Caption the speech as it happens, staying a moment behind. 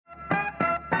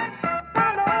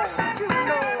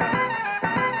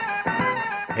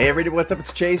Hey everybody, what's up?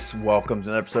 It's Chase. Welcome to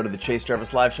another episode of the Chase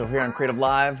Jarvis Live Show here on Creative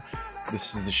Live.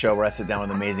 This is the show where I sit down with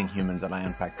amazing humans and I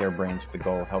unpack their brains with the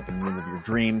goal of helping you live your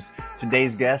dreams.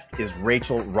 Today's guest is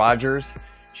Rachel Rodgers.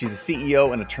 She's a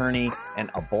CEO and attorney and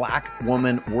a Black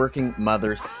woman, working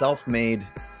mother, self-made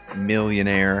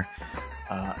millionaire,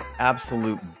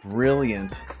 absolute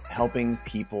brilliant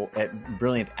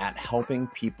at helping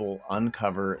people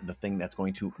uncover the thing that's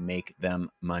going to make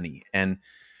them money. And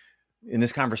in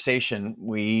this conversation,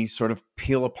 we sort of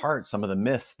peel apart some of the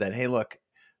myths that, hey, look,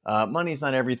 money is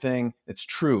not everything. It's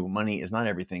true. Money is not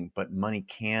everything, but money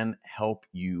can help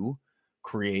you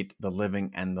create the living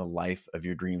and the life of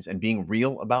your dreams. And being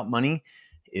real about money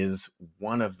is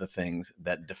one of the things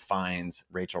that defines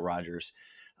Rachel Rodgers.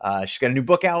 She's got a new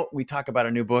book out. We talk about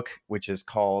a new book, which is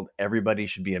called Everybody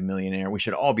Should Be a Millionaire. We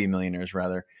should all be millionaires,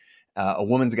 rather. A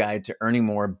woman's guide to earning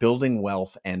more, building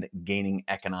wealth, and gaining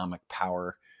economic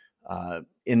power.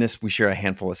 In this, we share a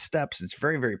handful of steps. It's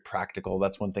very, very practical.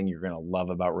 That's one thing you're going to love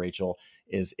about Rachel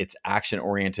is it's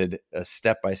action-oriented,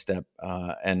 step-by-step.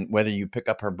 And whether you pick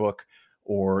up her book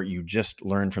or you just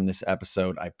learn from this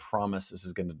episode, I promise this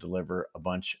is going to deliver a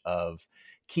bunch of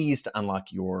keys to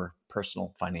unlock your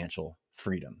personal financial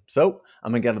freedom. So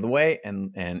I'm going to get out of the way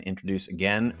and introduce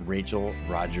again Rachel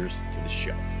Rodgers to the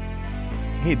show.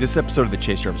 Hey, this episode of the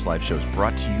Chase Jarvis Live Show is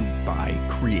brought to you by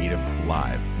Creative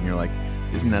Live. And you're like,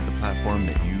 isn't that the platform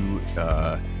that you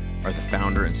are the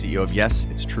founder and CEO of? Yes,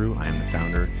 it's true. I am the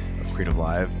founder of Creative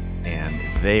Live, and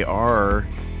they are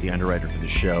the underwriter for the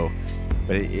show.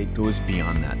 But it goes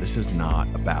beyond that. This is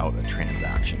not about a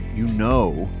transaction. You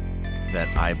know that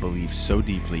I believe so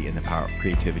deeply in the power of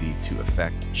creativity to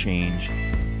affect change,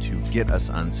 to get us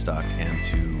unstuck, and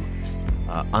to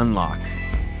unlock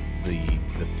the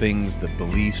things, the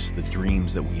beliefs, the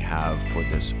dreams that we have for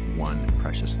this one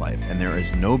precious life. And there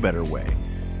is no better way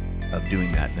of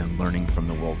doing that than learning from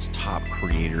the world's top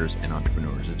creators and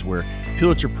entrepreneurs. It's where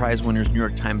Pulitzer Prize winners, New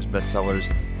York Times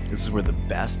bestsellers, this is where the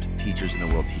best teachers in the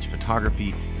world teach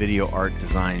photography, video, art,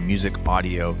 design, music,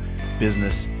 audio,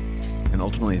 business, and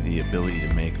ultimately the ability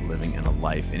to make a living and a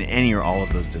life in any or all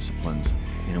of those disciplines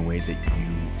in a way that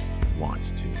you want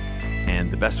to.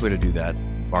 And the best way to do that,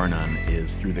 bar none,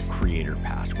 is through the Creator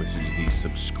Pass, which is the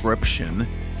subscription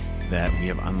that we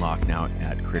have unlocked now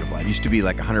at Creative Live. It used to be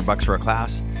like $100 for a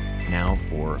class. Now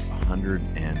for $100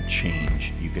 and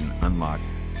change, you can unlock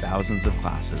thousands of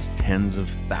classes, tens of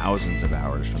thousands of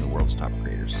hours from the world's top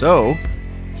creators. So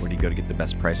where do you go to get the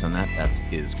best price on that? That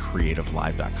is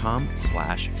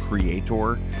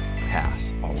creativelive.com/creator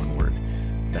pass, all one word.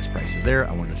 Best price is there.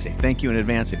 I wanted to say thank you in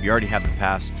advance. If you already have the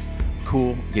pass,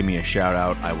 cool, give me a shout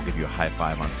out. I will give you a high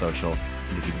five on social.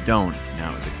 And if you don't,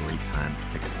 now is a great time to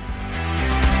pick it up.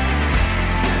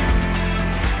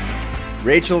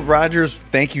 Rachel Rodgers,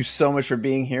 thank you so much for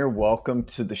being here. Welcome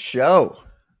to the show.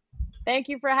 Thank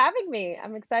you for having me.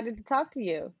 I'm excited to talk to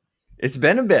you. It's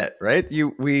been a bit, right?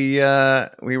 We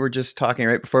were just talking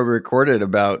right before we recorded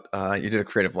about you did a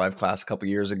Creative Live class a couple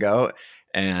years ago,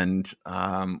 and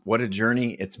what a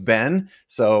journey it's been.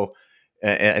 So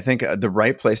I think the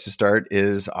right place to start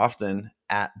is often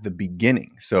at the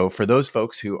beginning. So for those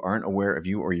folks who aren't aware of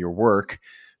you or your work,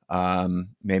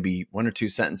 maybe one or two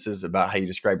sentences about how you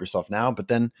describe yourself now, but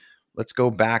then let's go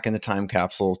back in the time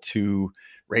capsule to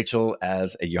Rachel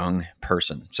as a young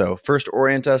person. So first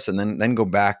orient us and then go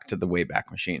back to the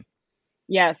Wayback Machine.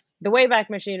 Yes, the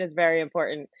Wayback Machine is very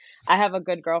important. I have a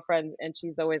good girlfriend and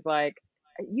she's always like,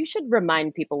 you should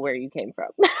remind people where you came from.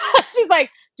 She's like,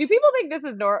 do people think this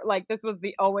is like this was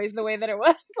always the way that it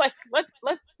was? Like,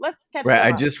 let's catch right.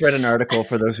 I up. just read an article,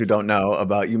 for those who don't know,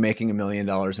 about you making $1 million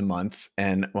a month,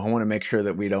 and I want to make sure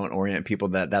that we don't orient people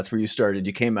that that's where you started.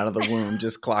 You came out of the womb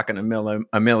just clocking a million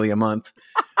a month.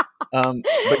 But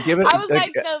give it. I was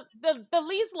like the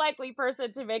least likely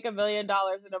person to make $1 million in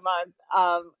a month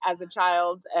as a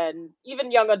child and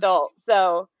even young adult.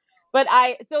 So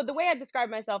the way I describe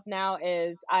myself now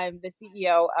is I'm the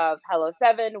CEO of Hello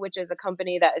 7, which is a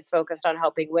company that is focused on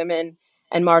helping women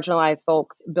and marginalized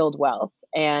folks build wealth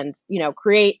and,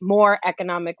 create more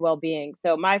economic well-being.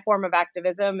 So my form of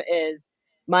activism is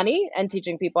money and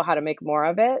teaching people how to make more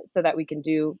of it so that we can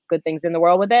do good things in the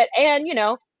world with it. And,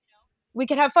 we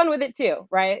can have fun with it too,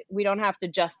 right? We don't have to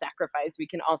just sacrifice. We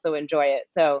can also enjoy it.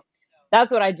 So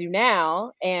that's what I do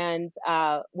now. And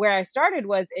where I started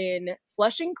was in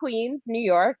Flushing, Queens, New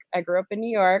York. I grew up in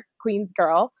New York, Queens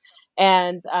girl,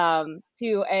 and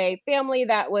to a family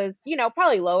that was,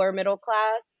 probably lower middle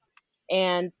class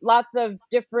and lots of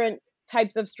different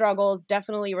types of struggles,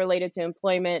 definitely related to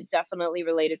employment, definitely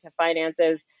related to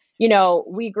finances.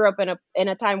 We grew up in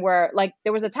a time where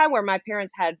there was a time where my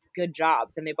parents had good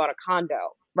jobs and they bought a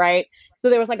condo right? So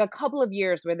there was like a couple of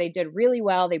years where they did really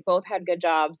well. They both had good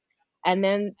jobs. And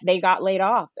then they got laid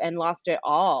off and lost it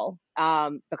all,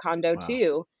 the condo Wow.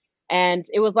 too. And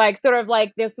it was like, sort of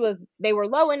like, they were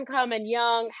low income and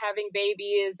young, having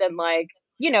babies and like,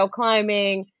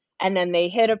 climbing. And then they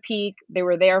hit a peak. They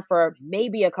were there for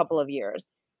maybe a couple of years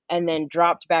and then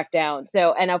dropped back down.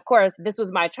 So, and of course, this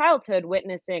was my childhood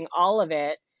witnessing all of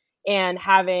it and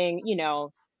having,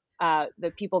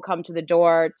 the people come to the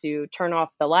door to turn off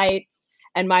the lights.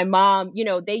 And my mom,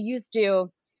 they used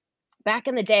to, back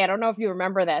in the day, I don't know if you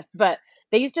remember this, but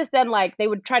they used to send like, they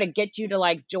would try to get you to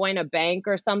like join a bank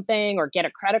or something or get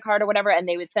a credit card or whatever. And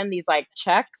they would send these like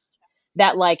checks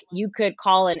that like you could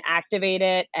call and activate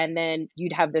it and then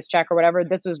you'd have this check or whatever.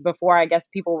 This was before, I guess,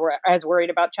 people were as worried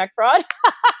about check fraud.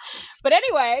 But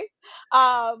anyway,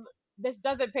 um, this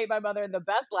doesn't paint my mother in the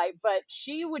best light, but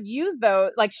she would use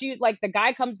those, like the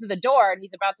guy comes to the door and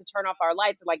he's about to turn off our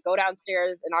lights and like go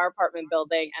downstairs in our apartment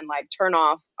building and like turn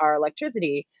off our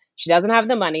electricity. She doesn't have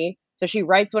the money. So she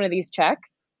writes one of these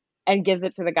checks and gives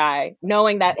it to the guy,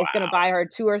 knowing that it's going to Wow. buy her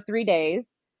 2 or 3 days.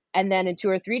 And then in 2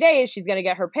 or 3 days, she's going to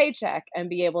get her paycheck and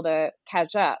be able to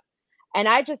catch up. And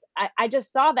I just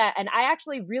saw that. And I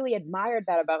actually really admired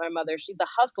that about my mother. She's a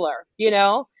hustler,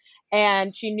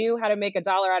 and she knew how to make a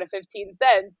dollar out of 15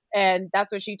 cents. And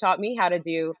that's what she taught me how to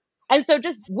do. And so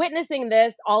just witnessing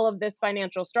this, all of this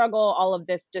financial struggle, all of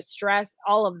this distress,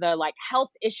 all of the like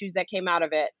health issues that came out of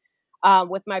it,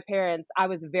 with my parents, I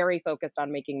was very focused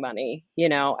on making money,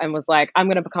 and was like, I'm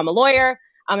going to become a lawyer.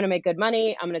 I'm going to make good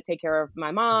money. I'm going to take care of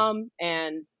my mom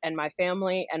and my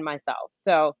family and myself.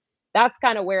 So that's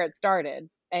kind of where it started.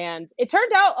 And it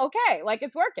turned out okay. Like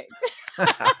it's working.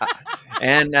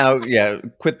 And now, yeah,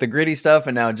 quit the gritty stuff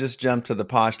and now just jump to the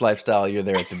posh lifestyle. You're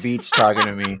there at the beach talking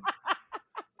to me.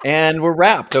 And we're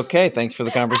wrapped. Okay, thanks for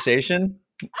the conversation.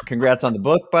 Congrats on the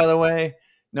book, by the way.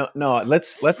 No,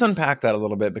 let's unpack that a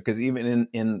little bit, because even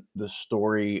in the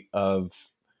story of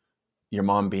your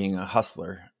mom being a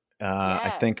hustler, I Yeah.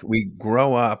 think we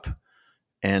grow up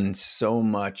and so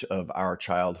much of our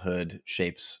childhood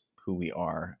shapes who we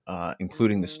are,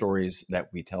 including the Hmm. stories that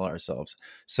we tell ourselves.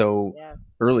 So, Yes.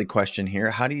 early question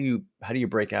here: how do you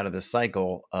break out of the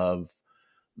cycle of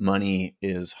money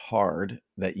is hard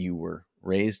that you were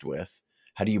raised with?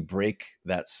 How do you break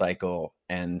that cycle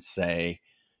and say,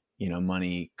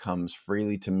 money comes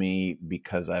freely to me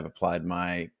because I've applied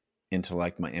my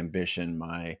intellect, my ambition,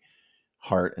 my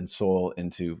heart and soul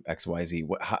into XYZ?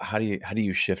 How do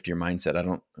you shift your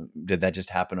mindset? Did that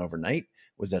just happen overnight?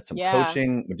 Was that some Yeah.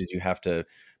 coaching? Or did you have to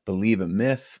believe a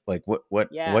myth? Like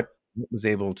Yeah. what was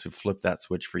able to flip that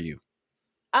switch for you?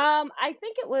 I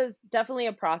think it was definitely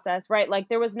a process, right? Like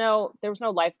there was no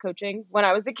life coaching when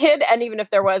I was a kid, and even if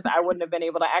there was, I wouldn't have been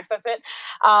able to access it.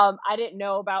 I didn't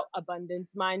know about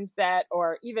abundance mindset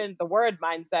or even the word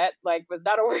mindset. Like, was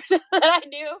not a word that I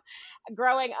knew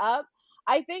growing up.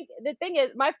 I think the thing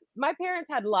is, my parents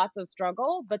had lots of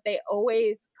struggle, but they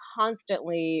always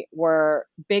constantly were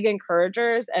big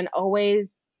encouragers and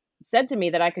always said to me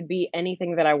that I could be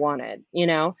anything that I wanted,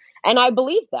 and I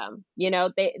believed them.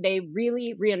 They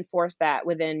really reinforced that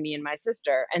within me and my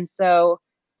sister. And so,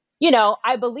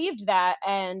 I believed that.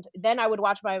 And then I would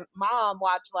watch my mom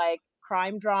watch like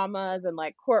crime dramas and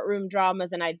like courtroom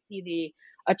dramas, and I'd see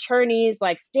the attorneys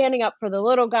like standing up for the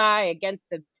little guy against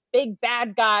the big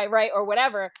bad guy, right? Or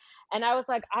whatever. And I was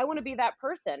like, I want to be that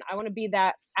person. I want to be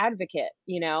that advocate,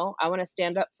 I want to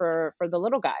stand up for the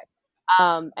little guy.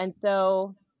 And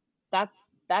so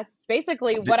that's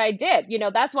basically what I did.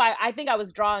 That's why I think I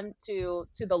was drawn to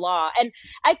the law. And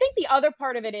I think the other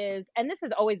part of it is, and this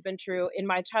has always been true in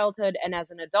my childhood and as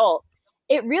an adult,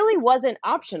 it really wasn't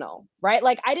optional, right?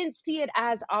 Like I didn't see it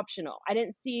as optional. I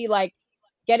didn't see like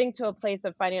getting to a place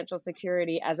of financial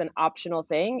security as an optional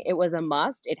thing. It was a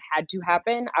must. It had to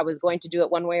happen. I was going to do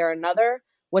it one way or another.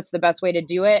 What's the best way to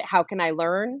do it? How can I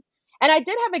learn? And I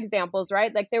did have examples,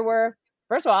 right? Like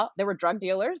first of all, there were drug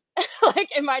dealers like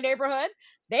in my neighborhood.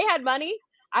 They had money.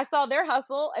 I saw their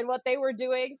hustle and what they were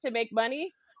doing to make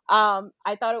money.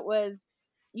 I thought it was,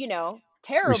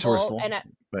 terrible. Resourceful, And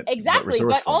but exactly, but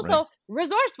resourceful, right? also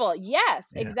resourceful. Yes,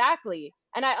 Yeah. exactly.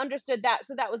 And I understood that.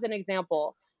 So that was an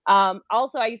example.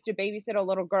 Also, I used to babysit a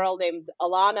little girl named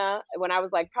Alana when I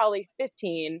was like probably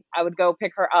 15. I would go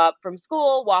pick her up from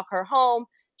school, walk her home.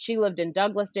 She lived in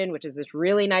Douglaston, which is this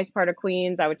really nice part of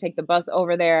Queens. I would take the bus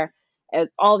over there.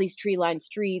 It's all these tree lined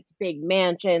streets, big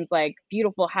mansions, like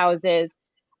beautiful houses.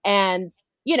 And,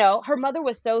 her mother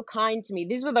was so kind to me.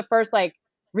 These were the first like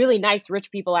really nice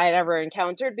rich people I had ever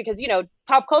encountered because,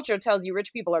 pop culture tells you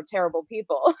rich people are terrible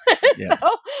people. Yeah.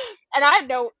 So, and I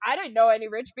didn't know any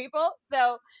rich people.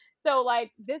 So So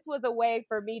like this was a way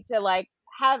for me to like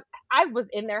have, I was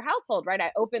in their household, right?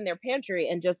 I opened their pantry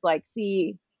and just like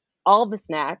see all the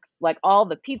snacks, like all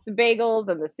the pizza bagels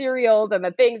and the cereals and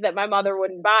the things that my mother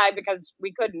wouldn't buy because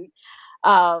we couldn't.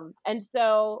 And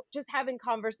so just having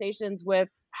conversations with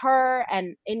her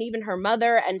and even her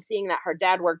mother, and seeing that her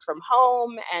dad worked from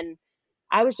home, and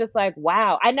I was just like,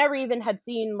 wow. I never even had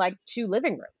seen like two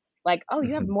living rooms. Like, oh,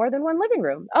 you have Mhm. more than one living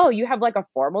room. Oh, you have like a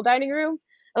formal dining room.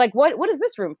 Like, what is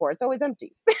this room for? It's always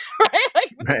empty, right?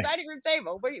 Like, with the Right. dining room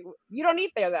table. What you don't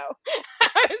eat there though.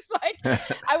 I was like,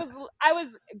 I was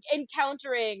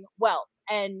encountering wealth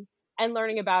and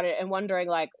learning about it and wondering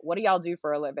like, what do y'all do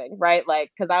for a living, right? Like,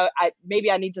 because I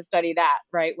maybe I need to study that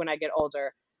right when I get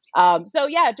older. So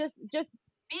yeah, just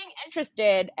being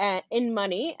interested in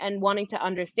money and wanting to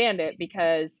understand it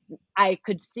because I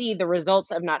could see the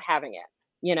results of not having it,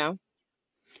 you know?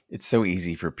 It's so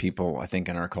easy for people, I think,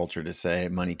 in our culture to say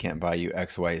money can't buy you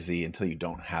XYZ until you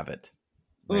don't have it,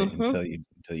 right? Hmm. Until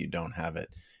you don't have it.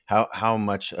 How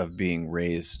much of being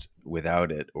raised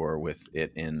without it or with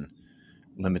it in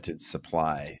limited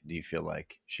supply do you feel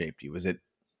like shaped you? Was it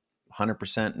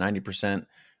 100%, 90%,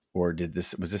 or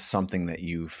was this something that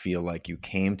you feel like you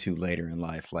came to later in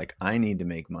life? Like, I need to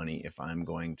make money if I'm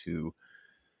going to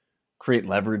create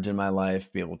leverage in my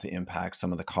life, be able to impact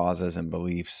some of the causes and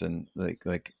beliefs, and like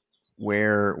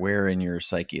where in your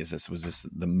psyche is this? Was this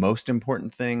the most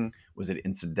important thing? Was it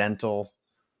incidental?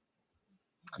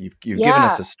 You've given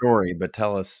us Yeah, a story, but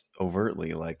tell us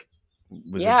overtly, like,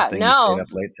 was this a yeah, thing you stayed no, up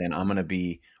late saying, I'm going to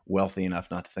be wealthy enough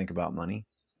not to think about money?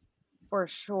 for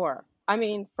sure. I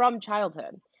mean, from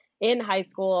childhood, in high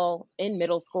school, in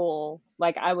middle school,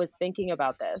 like I was thinking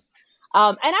about this.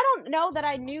 And I don't know that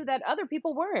I knew that other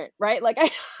people weren't, right? Like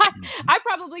Mhm. I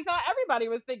probably thought everybody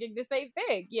was thinking the same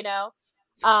thing, you know?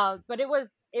 But it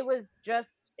was just,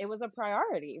 it was a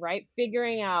priority, right?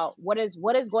 Figuring out what is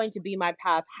going to be my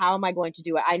path. How am I going to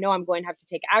do it? I know I'm going to have to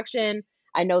take action.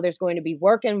 I know there's going to be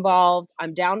work involved.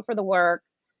 I'm down for the work.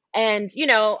 And,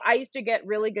 I used to get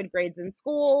really good grades in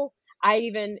school. I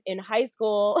even in high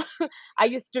school, I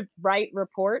used to write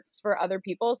reports for other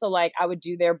people. So like I would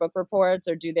do their book reports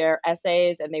or do their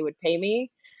essays and they would pay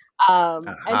me. And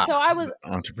Aha, so I was the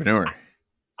entrepreneur.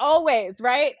 always,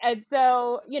 right? And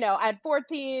so, at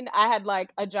 14, I had like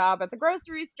a job at the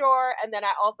grocery store. And then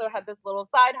I also had this little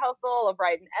side hustle of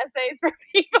writing essays for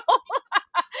people.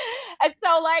 And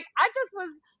so like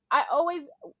I always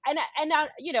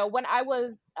when I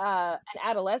was an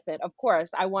adolescent, of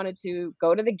course I wanted to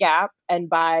go to the Gap and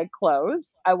buy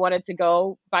clothes. I wanted to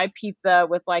go buy pizza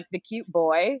with like the cute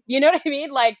boy, you know what I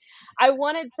mean? Like I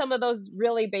wanted some of those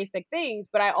really basic things,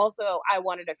 but I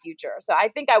wanted a future. So I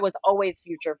think I was always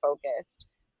future focused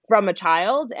from a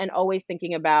child, and always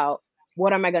thinking about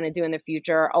what am I going to do in the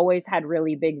future. Always had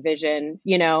really big vision,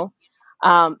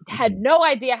 had Mhm. no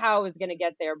idea how I was going to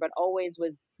get there, but always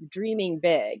was dreaming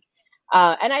big.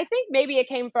 And I think maybe it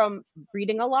came from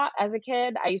reading a lot as a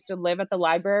kid. I used to live at the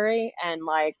library and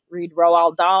like read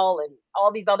Roald Dahl and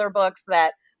all these other books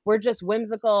that were just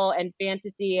whimsical and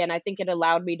fantasy. And I think it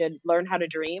allowed me to learn how to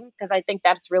dream, because I think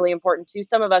that's really important too.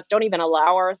 Some of us don't even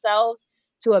allow ourselves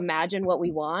to imagine what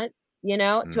we want, to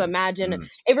Mm, imagine. mm.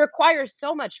 It requires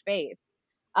so much faith.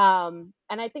 And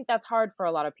I think that's hard for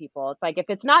a lot of people. It's like, if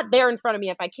it's not there in front of me,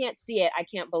 if I can't see it, I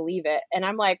can't believe it. And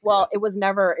I'm like, Yeah, well, it was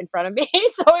never in front of me.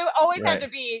 So it always had right. to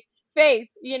be faith.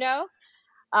 So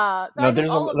No, I think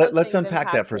all of those let's things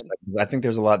unpack that for a impacted. second. I think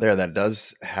there's a lot there that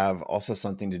does have also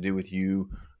something to do with you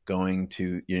going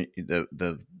to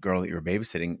the girl that you were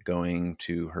babysitting, going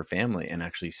to her family and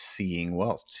actually seeing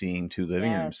wealth, seeing two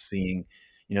living Yes. rooms, seeing,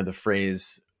 the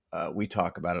phrase, we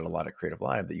talk about it a lot at Creative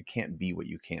Live, that you can't be what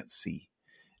you can't see.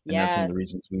 And that's one of the Yes.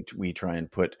 reasons we try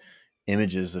and put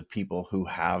images of people who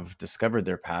have discovered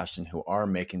their passion, who are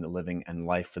making the living and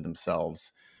life for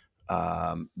themselves,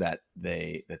 that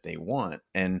they want.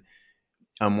 And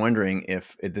I'm wondering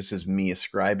if this is me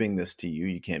ascribing this to you.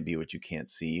 You can't be what you can't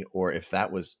see, or if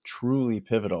that was truly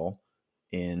pivotal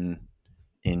in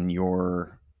in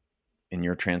your in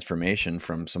your transformation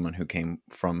from someone who came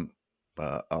from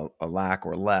a lack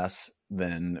or less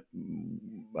than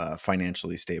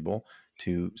financially stable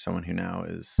to someone who now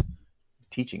is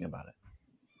teaching about it.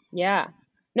 Yeah.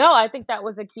 No, I think that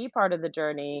was a key part of the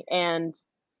journey. And,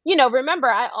 remember,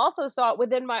 I also saw it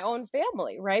within my own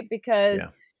family, right? Because Yeah.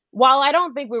 while I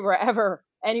don't think we were ever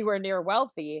anywhere near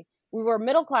wealthy, we were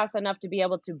middle class enough to be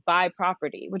able to buy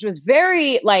property, which was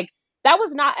very like, that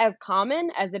was not as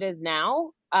common as it is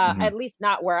now, Hmm. at least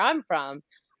not where I'm from.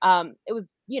 It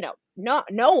was, no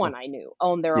one Well, I knew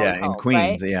owned their own yeah, in home, right?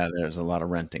 Queens, yeah, there's a lot of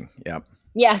renting. Yep.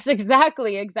 Yes,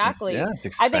 exactly, exactly. It's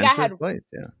I think I had expensive place.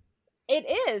 Yeah. It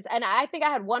is. And I think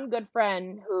I had one good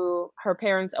friend who her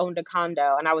parents owned a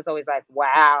condo, and I was always like,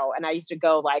 wow. And I used to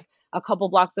go like a couple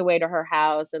blocks away to her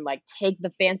house and like take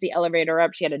the fancy elevator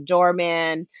up. She had a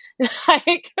doorman.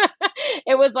 Like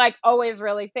it was like always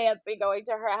really fancy going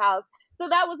to her house. So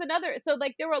that was another, so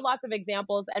like there were lots of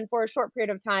examples. And for a short period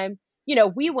of time,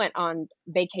 we went on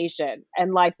vacation,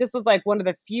 and like this was like one of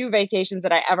the few vacations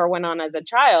that I ever went on as a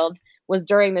child was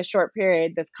during this short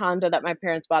period, this condo that my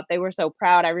parents bought. They were so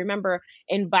proud. I remember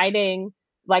inviting,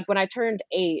 like when I turned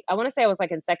 8, I want to say I was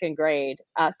like in second grade,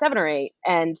 7 or 8,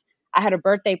 and I had a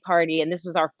birthday party, and this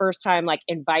was our first time like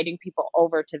inviting people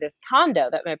over to this condo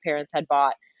that my parents had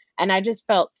bought. And I just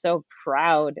felt so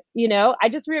proud. I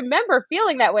just remember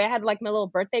feeling that way. I had like my little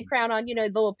birthday crown on, the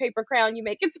little paper crown you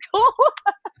make in school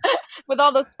with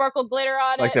all the sparkle glitter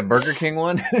on Like it. the Burger King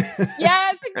one?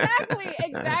 Yes, exactly,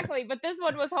 exactly. But this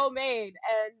one was homemade,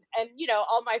 and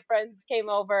all my friends came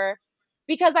over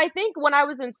because I think when I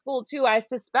was in school too, I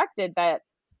suspected that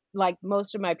like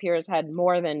most of my peers had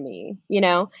more than me, and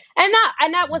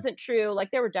that wasn't true.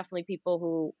 Like there were definitely people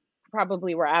who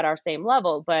probably were at our same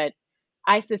level, but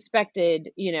I suspected,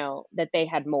 that they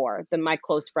had more than my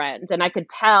close friends, and I could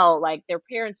tell like their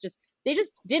parents they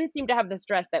just didn't seem to have the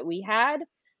stress that we had.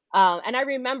 And I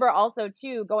remember also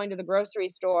too going to the grocery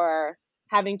store,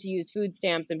 having to use food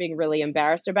stamps and being really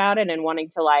embarrassed about it and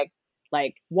wanting to like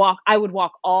walk. I would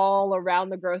walk all around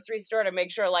the grocery store to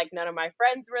make sure like none of my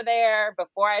friends were there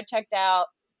before I checked out.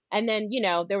 And then,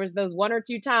 there was those one or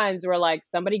two times where like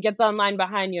somebody gets online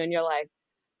behind you and you're like,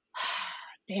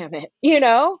 damn it.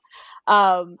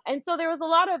 And so there was a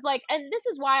lot of like, and this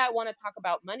is why I want to talk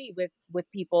about money with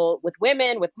people, with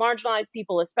women, with marginalized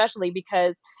people especially,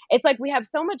 because it's like we have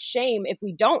so much shame if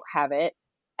we don't have it,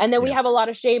 and then we Yeah. have a lot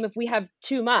of shame if we have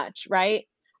too much, right?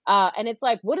 And it's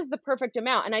like, what is the perfect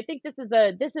amount? And I think this is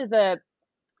a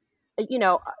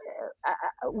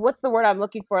what's the word I'm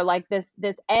looking for? Like this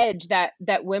edge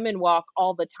that women walk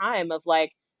all the time of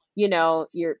like, you're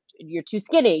too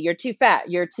skinny, you're too fat,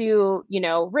 you're too,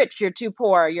 rich, you're too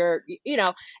poor,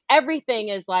 everything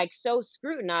is like so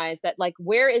scrutinized that like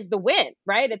where is the win,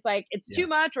 right? It's like it's Yeah. too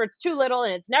much or it's too little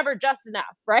and it's never just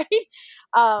enough, right?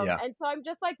 Yeah. And so I'm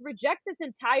just like reject this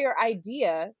entire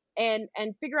idea and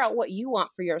figure out what you want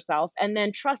for yourself and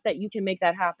then trust that you can make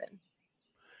that happen.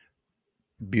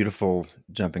 Beautiful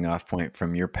jumping off point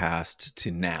from your past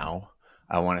to now.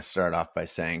 I want to start off by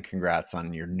saying congrats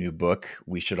on your new book,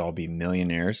 We Should All Be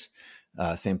Millionaires.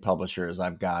 Same publisher as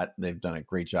I've got. They've done a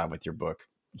great job with your book.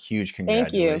 Huge Thank you.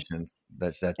 congratulations.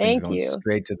 That thing's Thank going you.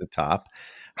 straight to the top.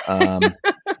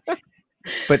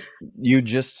 But you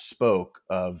just spoke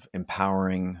of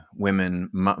empowering women,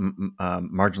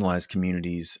 marginalized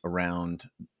communities around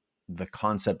the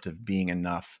concept of being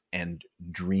enough and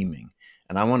dreaming.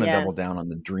 And I want to Yes. double down on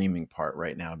the dreaming part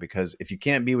right now, because if you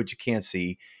can't be what you can't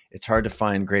see, it's hard to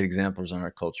find great examples in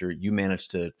our culture. You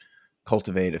managed to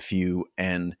cultivate a few.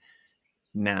 And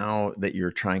now that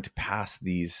you're trying to pass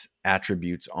these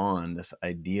attributes on, this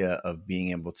idea of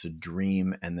being able to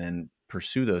dream and then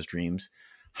pursue those dreams,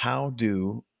 how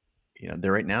do,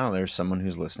 there right now, there's someone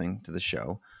who's listening to the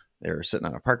show. They're sitting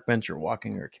on a park bench or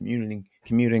walking or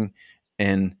commuting,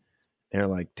 and they're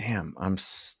like, damn, I'm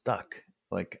stuck.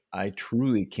 Like I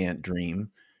truly can't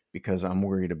dream because I'm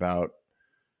worried about,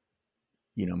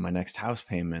 my next house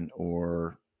payment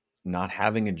or not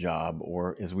having a job,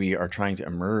 or as we are trying to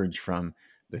emerge from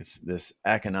this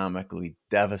economically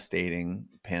devastating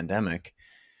pandemic.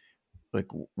 Like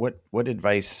what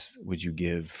advice would you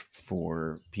give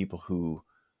for people who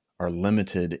are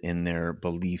limited in their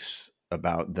beliefs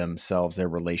about themselves, their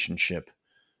relationship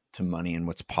to money and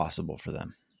what's possible for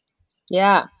them?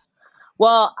 Yeah.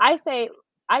 Well, I say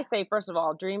first of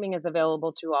all, dreaming is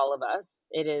available to all of us.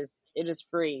 It is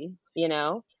free.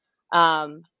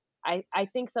 I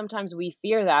think sometimes we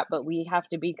fear that, but we have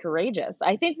to be courageous.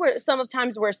 I think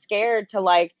sometimes we're scared to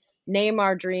like name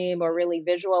our dream or really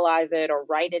visualize it or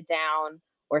write it down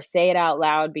or say it out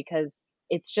loud because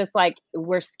it's just like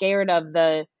we're scared of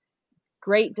the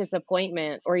great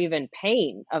disappointment or even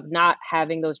pain of not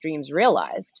having those dreams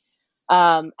realized.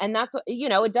 And that's what,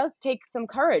 it does take some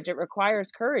courage. It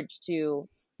requires courage to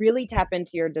really tap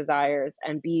into your desires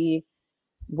and be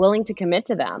willing to commit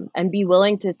to them and be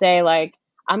willing to say, like,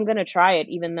 I'm going to try it,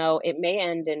 even though it may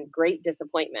end in great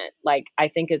disappointment. Like, I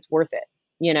think it's worth it,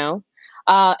 you know?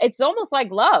 It's almost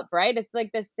like love, right? It's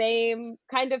like the same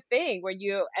kind of thing where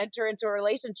you enter into a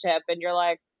relationship and you're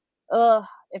like, ugh,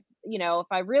 if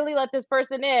I really let this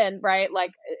person in, right?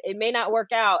 Like it may not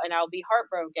work out and I'll be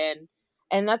heartbroken.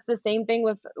 And that's the same thing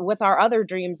with our other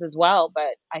dreams as well.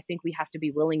 But I think we have to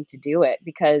be willing to do it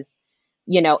because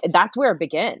that's where it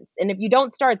begins. And if you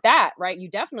don't start that, right, you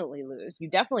definitely lose. You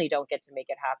definitely don't get to make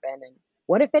it happen. And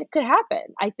what if it could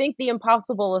happen? I think the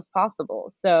impossible is possible.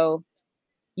 So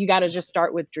you got to just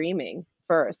start with dreaming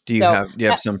first. So, Do you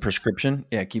have some prescription?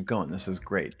 Yeah, keep going. This is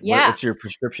great. yeah, What's your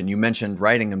prescription? You mentioned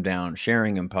writing them down,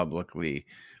 sharing them publicly.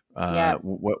 yes.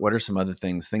 What are some other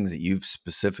things that you've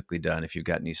specifically done? If you've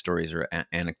got any stories or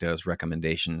anecdotes,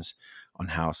 recommendations on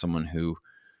how someone who,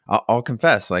 I'll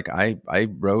confess, like I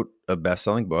wrote a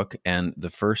best-selling book, and the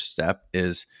first step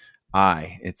is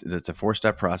it's a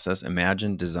 4-step process: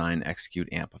 imagine, design, execute,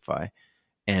 amplify.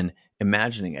 And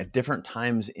imagining at different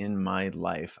times in my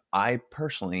life, I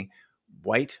personally,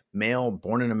 white male,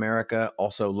 born in America,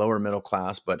 also lower middle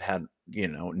class, but had,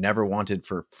 never wanted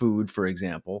for food, for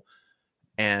example.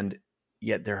 And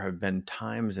yet there have been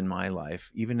times in my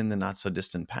life, even in the not so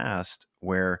distant past,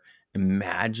 where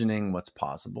imagining what's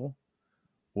possible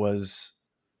was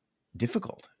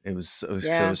difficult. It was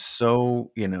Yeah.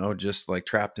 just like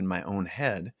trapped in my own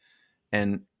head.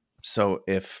 And so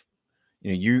if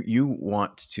you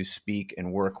want to speak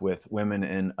and work with women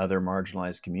in other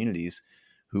marginalized communities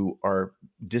who are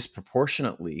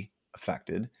disproportionately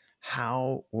affected,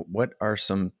 what are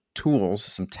some tools,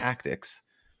 some tactics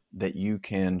that you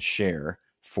can share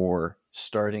for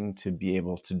starting to be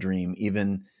able to dream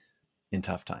even in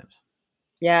tough times?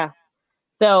 Yeah.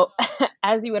 So,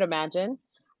 as you would imagine,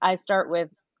 I start with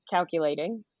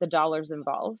calculating the dollars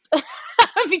involved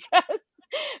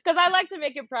because I like to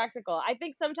make it practical. I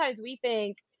think sometimes we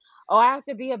think, "Oh, I have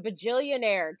to be a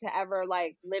bajillionaire to ever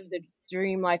like live the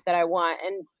dream life that I want."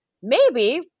 And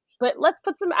maybe, but let's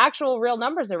put some actual real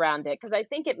numbers around it because I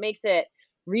think it makes it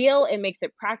real, it makes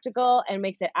it practical, and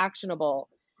makes it actionable.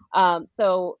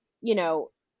 So,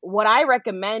 what I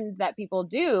recommend that people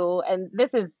do, and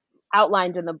this is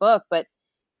outlined in the book, but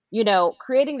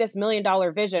creating this $1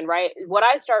 million vision, right? What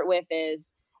I start with is,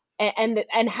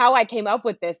 and how I came up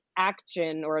with this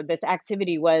action or this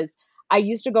activity was, I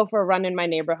used to go for a run in my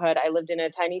neighborhood. I lived in a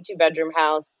tiny 2-bedroom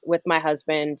house with my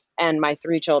husband and my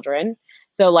 3 children.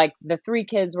 So like the 3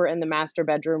 kids were in the master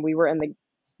bedroom, we were in the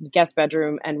guest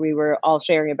bedroom, and we were all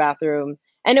sharing a bathroom.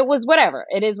 And it was whatever.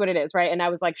 It is what it is, right? And I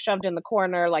was like shoved in the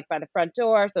corner, like by the front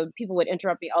door. So people would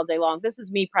interrupt me all day long. This is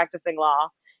me practicing law,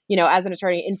 as an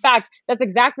attorney. In fact, that's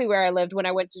exactly where I lived when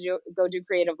I went to go do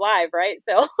Creative Live, right?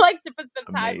 So, like, to put some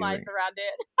timelines Amazing. around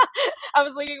it, I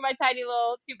was leaving my tiny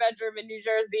little 2-bedroom in New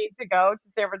Jersey to go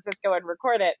to San Francisco and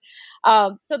record it.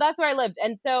 So that's where I lived.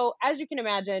 And so, as you can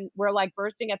imagine, we're like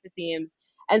bursting at the seams.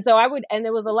 And so and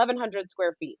it was 1,100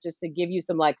 square feet, just to give you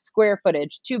some like square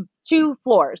footage, two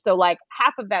floors. So like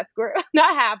half of that square,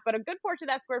 not half, but a good portion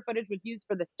of that square footage was used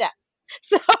for the steps.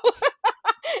 So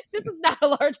this is not a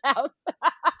large house.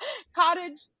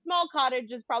 Cottage, small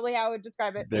cottage is probably how I would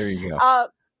describe it. There you go. Uh,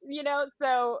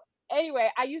 so anyway,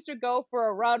 I used to go for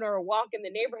a run or a walk in the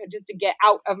neighborhood just to get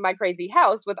out of my crazy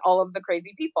house with all of the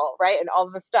crazy people, right? And all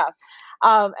of the stuff.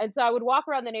 And so I would walk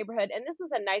around the neighborhood, and this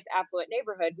was a nice, affluent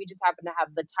neighborhood. We just happened to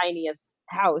have the tiniest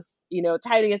house,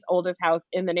 tiniest, oldest house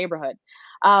in the neighborhood.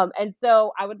 And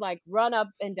so I would like run up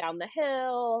and down the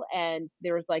hill, and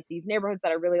there was like these neighborhoods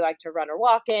that I really like to run or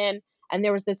walk in. And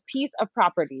there was this piece of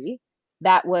property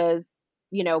that was,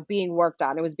 being worked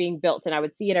on. It was being built, and I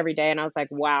would see it every day. And I was like,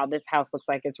 wow, this house looks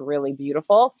like it's really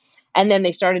beautiful. And then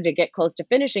they started to get close to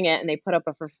finishing it, and they put up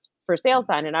a for sale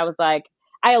sign. And I was like,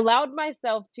 I allowed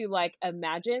myself to like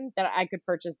imagine that I could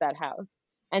purchase that house.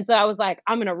 And so I was like,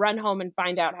 I'm going to run home and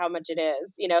find out how much it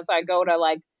is, so I go to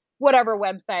like whatever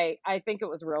website, I think it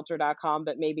was realtor.com,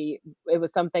 but maybe it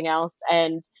was something else.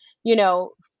 And,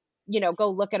 go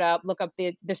look it up, look up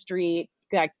the street,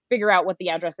 like figure out what the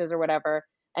address is or whatever,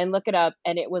 and look it up.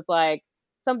 And it was like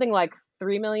something like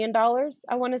 $3 million,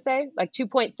 I want to say, like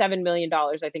 $2.7 million,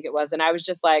 I think it was. And I was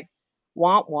just like,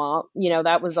 womp womp,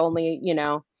 that was only,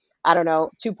 I don't know,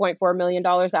 $2.4 million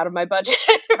out of my budget,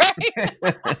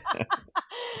 right?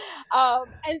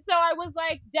 And so I was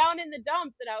like down in the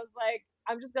dumps, and I was like,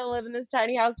 I'm just gonna live in this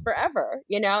tiny house forever,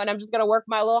 and I'm just gonna work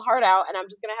my little heart out, and I'm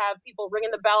just gonna have people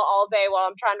ringing the bell all day while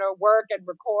I'm trying to work and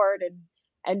record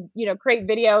and create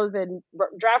videos and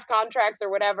draft contracts or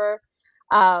whatever.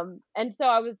 And so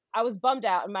I was bummed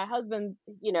out, and my husband,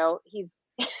 he's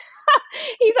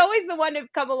he's always the one to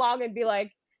come along and be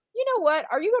like, you know what?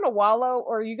 Are you going to wallow,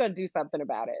 or are you going to do something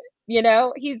about it?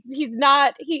 He's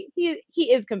not, he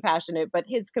is compassionate, but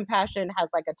his compassion has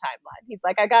like a timeline. He's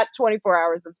like, I got 24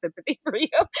 hours of sympathy for you,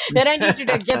 then I need you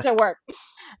to get to work.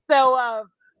 So,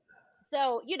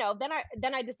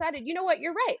 then I decided, you know what?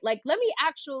 You're right. Like, let me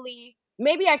actually,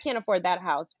 maybe I can't afford that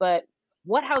house, but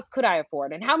what house could I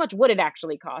afford and how much would it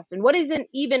actually cost? And what isn't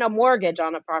even a mortgage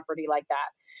on a property like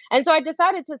that? And so I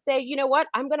decided to say, you know what,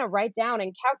 I'm going to write down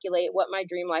and calculate what my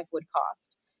dream life would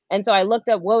cost. And so I looked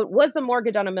up what's a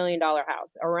mortgage on $1 million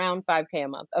house? Around 5K a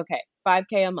month. Okay,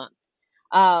 5K a month.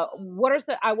 I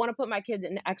want to put my kids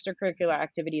in extracurricular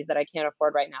activities that I can't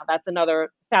afford right now. That's another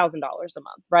 $1,000 a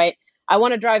month, right? I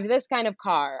want to drive this kind of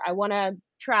car. I want to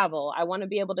travel. I want to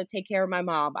be able to take care of my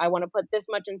mom. I want to put this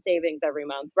much in savings every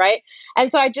month, right?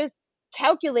 And so I just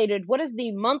calculated what is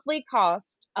the monthly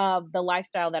cost of the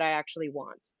lifestyle that I actually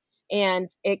want. And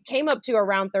it came up to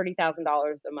around $30,000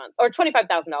 a month or $25,000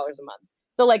 a month.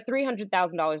 So like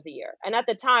 $300,000 a year. And at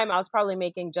the time, I was probably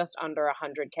making just under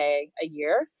 100K a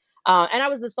year. And I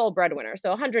was the sole breadwinner.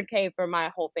 So 100K for my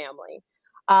whole family.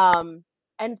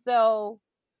 And so,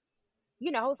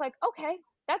 I was like, okay,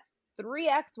 that's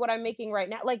 3x what I'm making right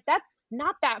now. Like, that's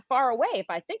not that far away if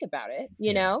I think about it.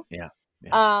 Yeah.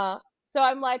 Yeah. So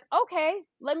I'm like, okay,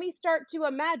 let me start to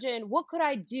imagine what could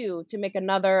I do to make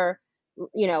another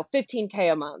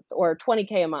 15K a month or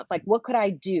 20K a month. Like, what could I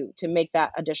do to make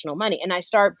that additional money? And I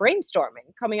start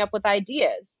brainstorming, coming up with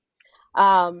ideas.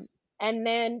 And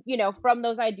then, from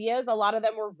those ideas, a lot of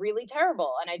them were really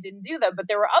terrible and I didn't do them, but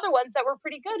there were other ones that were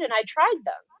pretty good and I tried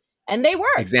them and they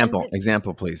worked.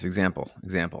 Example, please. Example.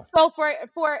 So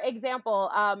for example,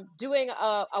 doing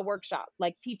a workshop,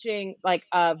 like teaching like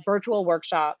a virtual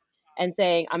workshop and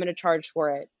saying, I'm going to charge for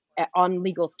it on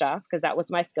legal stuff, because that was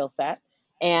my skill set,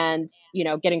 and,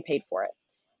 getting paid for it.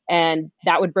 And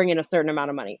that would bring in a certain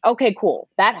amount of money. Okay, cool.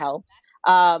 That helped.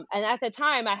 And at the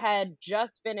time I had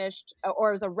just finished, or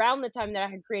it was around the time that I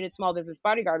had created Small Business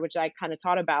Bodyguard, which I kind of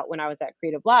taught about when I was at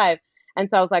Creative Live. And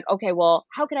so I was like, okay, well,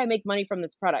 how can I make money from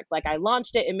this product? Like, I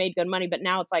launched it, it made good money, but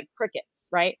now it's like crickets,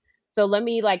 right? So let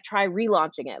me like try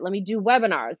relaunching it. Let me do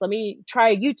webinars. Let me try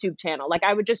a YouTube channel. Like,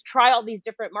 I would just try all these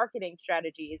different marketing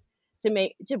strategies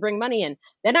to bring money in.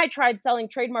 Then I tried selling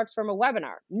trademarks from a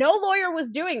webinar. No lawyer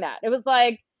was doing that. It was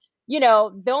like,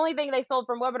 the only thing they sold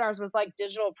from webinars was like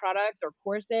digital products or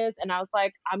courses. And I was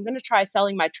like, I'm going to try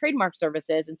selling my trademark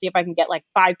services and see if I can get like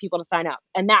 5 people to sign up.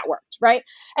 And that worked, right?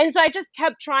 And so I just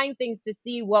kept trying things to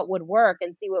see what would work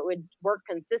and see what would work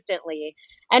consistently.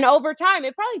 And over time,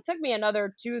 it probably took me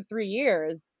another 2-3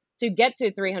 years to get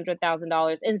to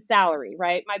 $300,000 in salary,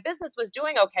 right? My business was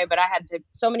doing okay, but I had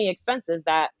so many expenses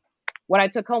that what I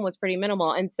took home was pretty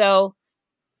minimal. And so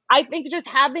I think just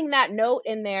having that note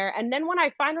in there. And then when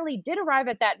I finally did arrive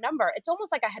at that number, it's almost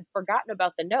like I had forgotten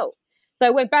about the note. So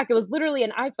I went back. It was literally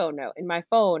an iPhone note in my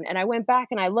phone. And I went back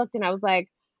and I looked and I was like,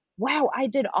 wow, I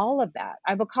did all of that.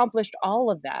 I've accomplished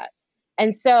all of that.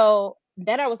 And so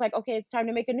then I was like, okay, it's time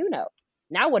to make a new note.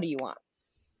 Now what do you want?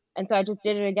 And so I just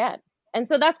did it again. And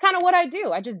so that's kind of what I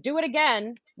do. I just do it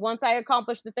again once I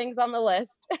accomplish the things on the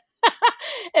list.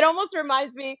 It almost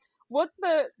reminds me, what's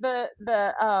the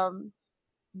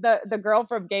girl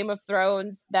from Game of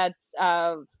Thrones that's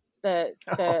the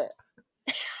the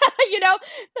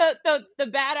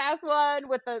badass one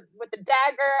with the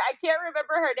dagger. I can't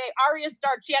remember her name. Arya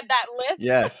Stark. She had that list.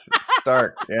 Yes,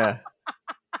 Stark. Yeah.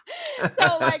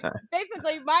 So like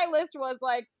basically my list was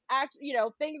like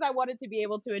things I wanted to be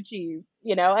able to achieve,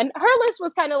 and her list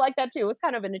was kind of like that too. It was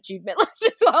kind of an achievement list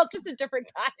as well, just a different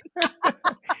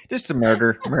kind. Just a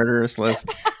murderous list.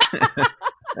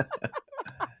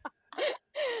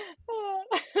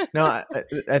 No,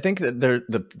 I think that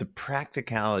the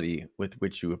practicality with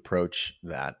which you approach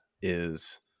that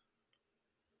is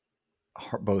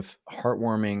both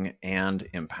heartwarming and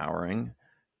empowering,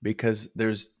 because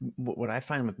there's what I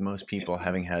find with most people,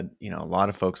 having had a lot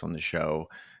of folks on the show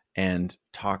and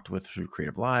talked with through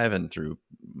Creative Live and through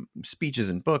speeches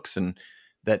and books, and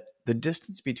that the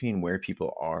distance between where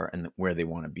people are and where they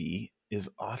want to be is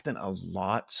often a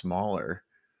lot smaller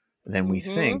than we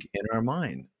think in our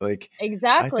mind. Like,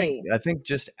 exactly. I think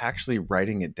just actually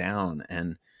writing it down,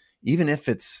 and even if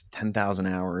it's 10,000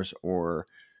 hours or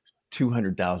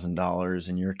 $200,000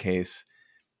 in your case,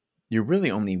 you're really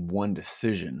only one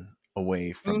decision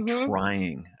away from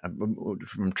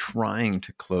trying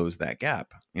to close that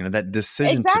gap. That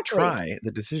decision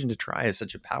to try, is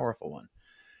such a powerful one.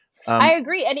 I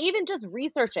agree. And even just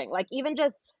researching, like even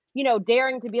just,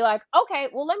 daring to be like, okay,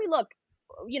 well, let me look,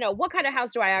 what kind of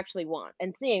house do I actually want?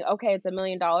 And seeing, okay, it's $1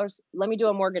 million. Let me do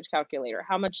a mortgage calculator.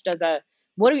 How much does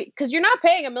because you're not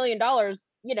paying $1 million.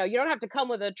 You don't have to come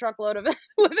with a truckload of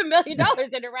with $1 million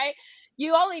in it, right?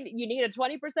 You need a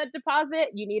 20% deposit.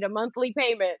 You need a monthly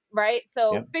payment, right?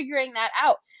 So figuring that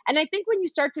out. And I think when you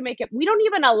start to make it, we don't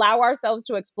even allow ourselves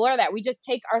to explore that. We just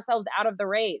take ourselves out of the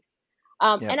race.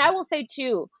 And I will say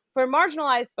too, for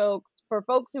marginalized folks, for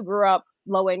folks who grew up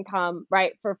low income,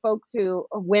 right? For folks who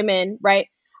women, right?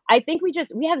 I think we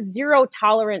have zero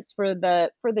tolerance for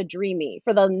the dreamy,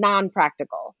 for the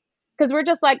non-practical. Because we're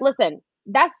just like, listen,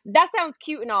 that sounds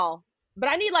cute and all, but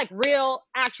I need like real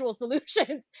actual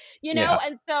solutions, you know? Yeah.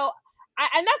 And so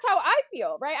and that's how I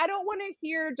feel, right? I don't want to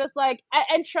hear just like,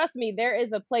 and trust me, there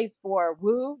is a place for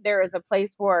woo, there is a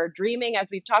place for dreaming, as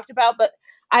we've talked about, but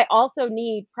I also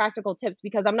need practical tips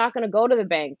because I'm not going to go to the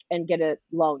bank and get a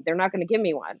loan. They're not going to give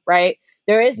me one, right?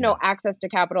 There is no Yeah. access to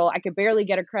capital. I could barely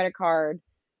get a credit card.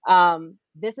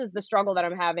 This is the struggle that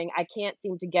I'm having. I can't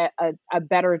seem to get a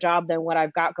better job than what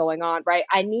I've got going on, right?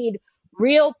 I need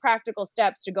real practical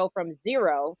steps to go from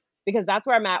zero because that's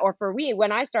where I'm at. Or for me,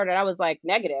 when I started, I was like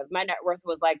negative. My net worth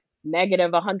was like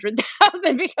negative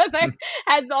 100,000 because I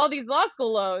had all these law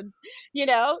school loans, you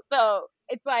know? So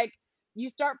it's like, you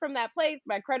start from that place.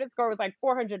 My credit score was like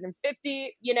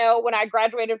 450, you know, when I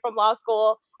graduated from law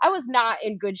school. I was not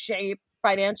in good shape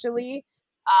financially.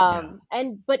 Yeah.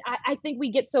 But I think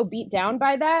we get so beat down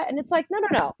by that. And it's like, no,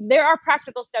 no, no. There are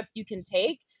practical steps you can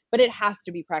take, but it has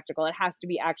to be practical. It has to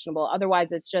be actionable. Otherwise,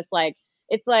 it's just like,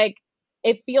 it's like,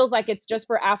 it feels like it's just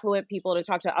for affluent people to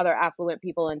talk to other affluent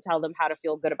people and tell them how to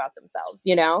feel good about themselves,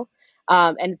 you know?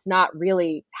 And it's not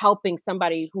really helping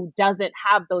somebody who doesn't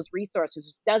have those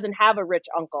resources, doesn't have a rich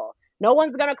uncle. No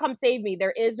one's going to come save me.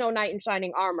 There is no knight in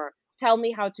shining armor. Tell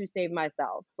me how to save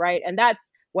myself, right? And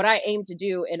that's what I aim to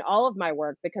do in all of my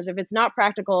work, because if it's not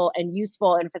practical and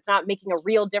useful, and if it's not making a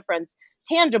real difference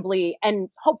tangibly and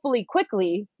hopefully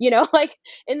quickly, you know, like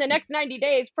in the next 90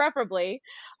 days, preferably,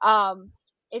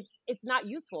 it's not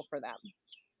useful for them,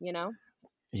 you know?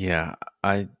 Yeah.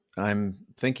 I'm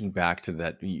thinking back to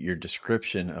that your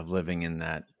description of living in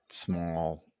that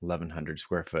small 1100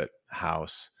 square foot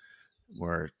house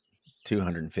where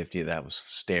 250 of that was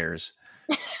stairs.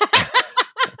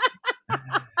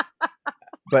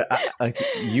 But like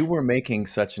you were making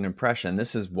such an impression.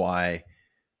 This is why,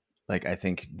 like, I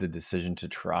think the decision to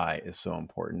try is so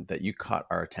important, that you caught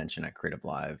our attention at Creative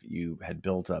Live. You had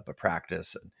built up a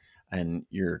practice, and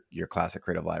your class at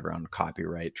Creative Live around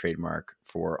copyright, trademark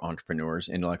for entrepreneurs,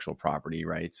 intellectual property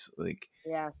rights. Like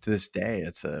Yes. to this day,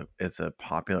 it's a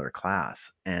popular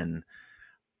class, and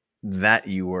that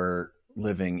you were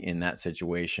living in that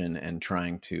situation and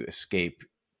trying to escape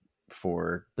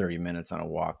for 30 minutes on a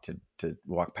walk to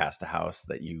walk past a house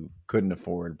that you couldn't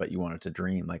afford, but you wanted to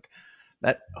dream, like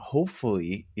that.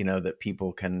 Hopefully, you know, that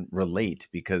people can relate,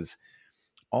 because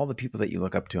all the people that you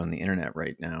look up to on the internet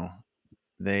right now,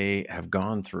 they have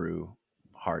gone through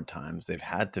hard times. They've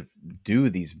had to do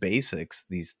these basics,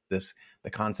 the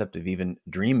concept of even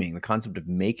dreaming, the concept of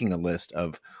making a list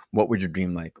of what would your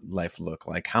dream like life look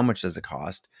like, how much does it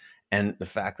cost, and the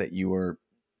fact that you were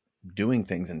doing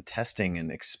things and testing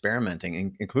and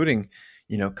experimenting, including,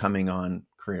 you know, coming on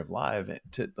Creative Live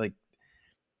to like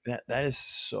that is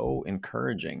so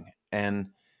encouraging.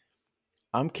 And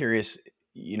I'm curious,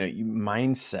 you know,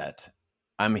 mindset.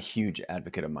 I'm a huge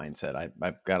advocate of mindset.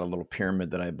 I've got a little pyramid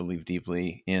that I believe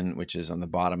deeply in, which is on the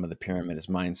bottom of the pyramid is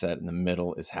mindset, in the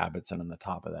middle is habits, and on the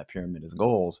top of that pyramid is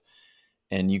goals.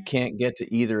 And you can't get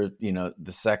to either, you know,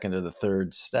 the second or the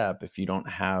third step if you don't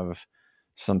have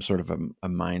some sort of a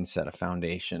mindset, a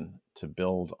foundation to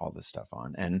build all this stuff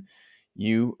on. And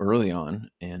you early on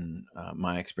in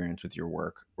my experience with your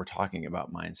work, we're talking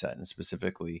about mindset, and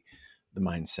specifically the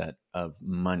mindset of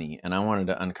money. And I wanted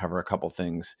to uncover a couple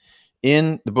things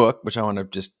in the book, which I want to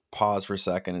just pause for a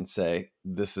second and say,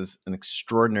 this is an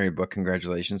extraordinary book.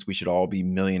 Congratulations. We Should All Be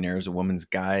Millionaires, a woman's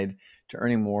guide to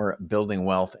earning more, building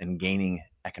wealth, and gaining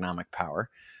economic power.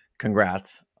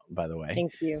 Congrats, by the way.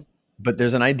 Thank you. But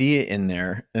there's an idea in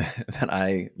there that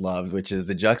I loved, which is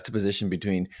the juxtaposition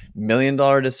between $1 million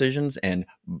decisions and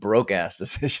broke ass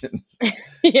decisions.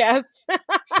 Yes.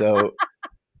 So,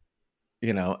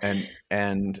 you know,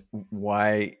 and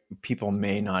why people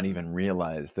may not even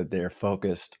realize that they're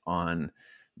focused on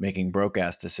making broke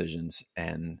ass decisions.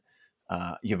 And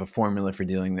you have a formula for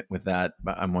dealing with that.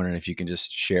 But I'm wondering if you can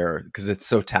just share, because it's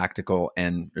so tactical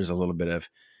and there's a little bit of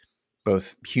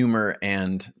both humor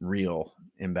and real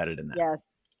embedded in that. Yes.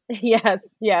 Yes.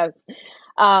 Yes.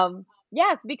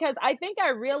 Yes, because I think I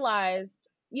realized,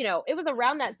 you know, it was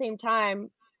around that same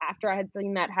time after I had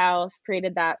seen that house,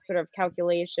 created that sort of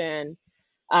calculation,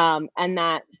 and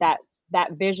that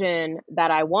vision that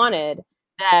I wanted,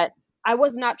 that I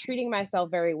was not treating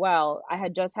myself very well. I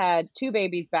had just had two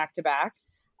babies back to back.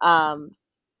 Um,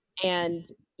 and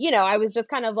you know, I was just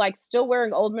kind of like still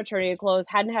wearing old maternity clothes,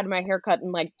 hadn't had my hair cut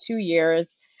in like 2 years.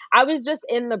 I was just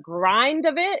in the grind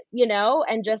of it, you know,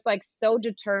 and just like so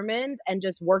determined and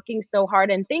just working so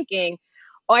hard and thinking,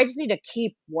 oh, I just need to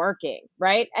keep working,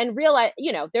 right? And realize,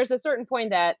 there's a certain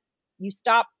point that you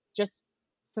stop just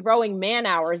throwing man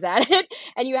hours at it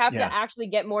and you have Yeah. to actually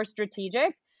get more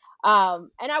strategic. And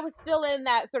I was still in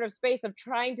that sort of space of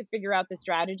trying to figure out the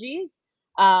strategies,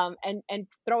 and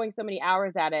throwing so many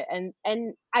hours at it.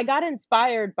 And I got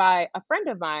inspired by a friend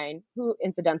of mine who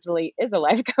incidentally is a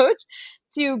life coach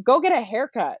to go get a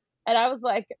haircut. And I was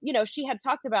like, she had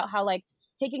talked about how like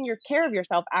taking your care of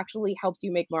yourself actually helps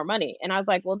you make more money. And I was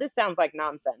like, well, this sounds like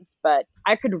nonsense, but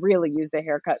I could really use a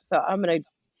haircut. So I'm gonna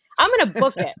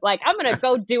book it. Like I'm gonna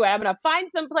go do it. I'm gonna find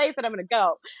some place and I'm gonna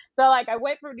go. So like I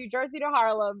went from New Jersey to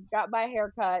Harlem, got my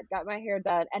hair cut, got my hair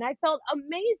done, and I felt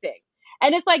amazing.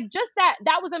 And it's like just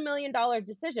that was $1 million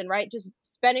decision, right? Just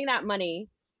spending that money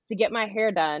to get my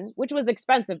hair done, which was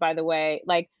expensive, by the way.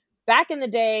 Like back in the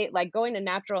day, like going to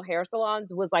natural hair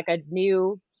salons was like a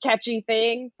new catchy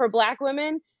thing for Black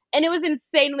women. And it was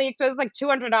insanely expensive. It was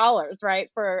like $200, right?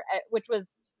 Which was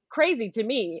crazy to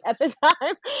me at the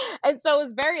time. And so it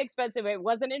was very expensive. It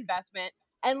was an investment.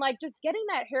 And like just getting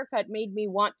that haircut made me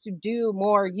want to do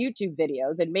more YouTube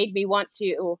videos and made me want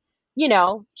to,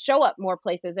 show up more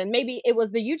places. And maybe it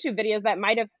was the YouTube videos that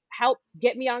might have helped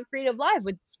get me on Creative Live,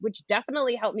 which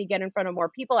definitely helped me get in front of more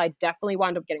people. I definitely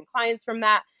wound up getting clients from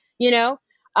that, you know?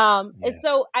 And Yeah.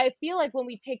 so I feel like when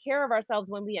we take care of ourselves,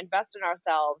 when we invest in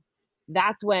ourselves,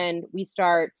 that's when we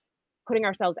start putting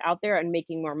ourselves out there and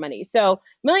making more money. So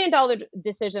 $1 million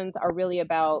decisions are really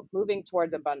about moving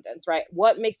towards abundance, right?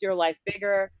 What makes your life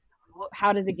bigger?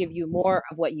 How does it give you more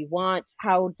of what you want?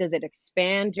 How does it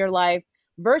expand your life?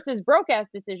 Versus broke ass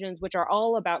decisions, which are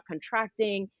all about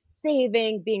contracting,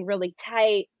 saving, being really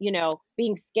tight,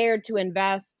 being scared to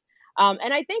invest.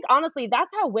 And I think honestly, that's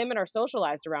how women are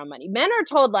socialized around money. Men are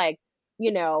told like,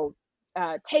 you know,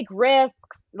 take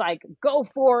risks, like go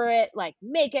for it, like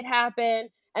make it happen.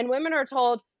 And women are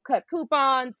told cut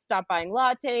coupons, stop buying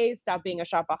lattes, stop being a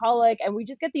shopaholic. And we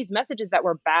just get these messages that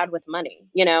we're bad with money.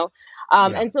 Yeah.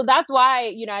 And so that's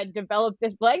why, I developed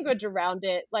this language around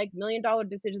it, like $1 million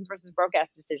decisions versus broke ass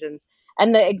decisions.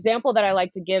 And the example that I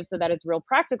like to give so that it's real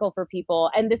practical for people,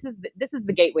 and this is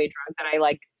the gateway drug that I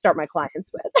like start my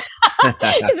clients with.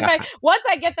 Because once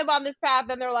I get them on this path,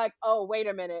 then they're like, oh, wait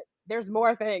a minute, there's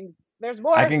more things. There's I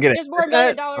more, can get a there's more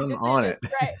million haircut. dollar I'm on decisions,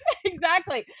 it. right?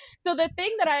 Exactly. So the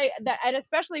thing and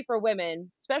especially for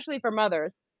women, especially for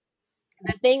mothers,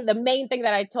 the main thing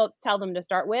that I tell them to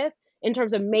start with in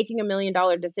terms of making $1 million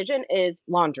decision is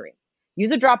laundry.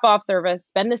 Use a drop off service,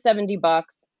 spend the $70,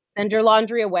 send your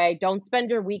laundry away. Don't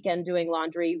spend your weekend doing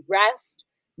laundry. Rest,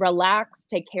 relax,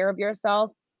 take care of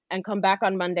yourself, and come back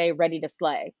on Monday ready to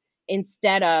slay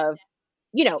instead of,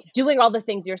 doing all the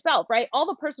things yourself, right? All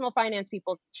the personal finance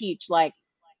people teach, like,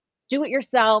 do it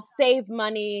yourself, save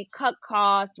money, cut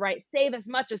costs, right? Save as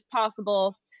much as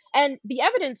possible. And the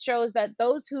evidence shows that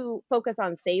those who focus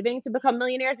on saving to become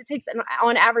millionaires, it takes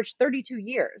on average 32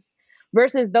 years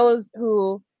versus those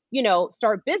who,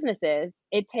 start businesses,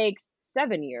 it takes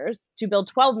 7 years to build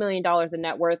 $12 million in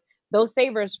net worth. Those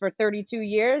savers for 32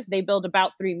 years, they build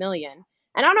about 3 million.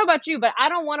 And I don't know about you, but I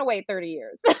don't want to wait 30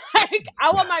 years. Like,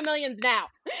 I want Yeah. my millions now,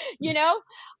 you know?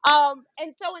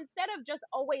 And so instead of just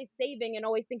always saving and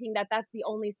always thinking that that's the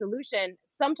only solution,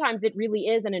 sometimes it really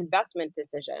is an investment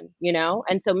decision.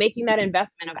 And so making that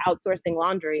investment of outsourcing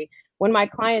laundry, when my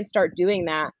clients start doing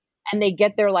that and they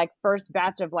get their like first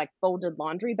batch of like folded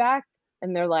laundry back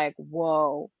and they're like,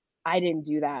 whoa, I didn't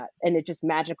do that. And it just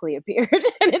magically appeared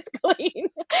and it's clean.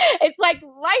 It's like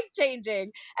life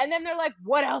changing. And then they're like,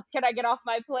 what else can I get off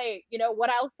my plate? What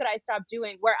else could I stop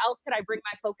doing? Where else could I bring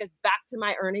my focus back to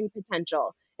my earning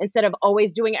potential instead of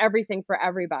always doing everything for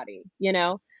everybody?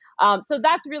 So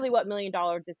that's really what $1 million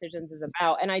decisions is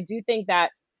about. And I do think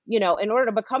that, in order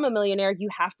to become a millionaire, you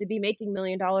have to be making $1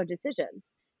 million decisions.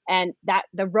 And that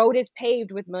the road is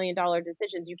paved with $1 million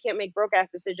decisions. You can't make broke ass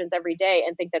decisions every day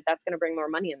and think that that's going to bring more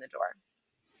money in the door.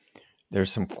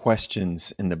 There's some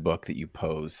questions in the book that you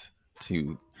pose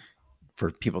for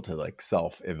people to like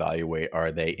self-evaluate.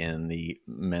 Are they in the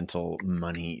mental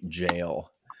money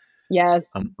jail? Yes.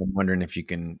 I'm wondering if you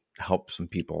can help some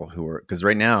people because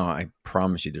right now I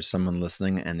promise you there's someone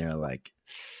listening and they're like,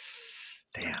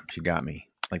 damn, she got me.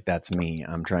 Like, that's me.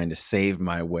 I'm trying to save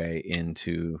my way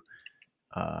into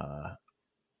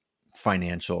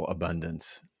financial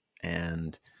abundance.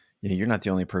 And you're not the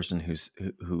only person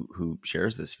who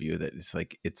shares this view that it's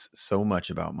like, it's so much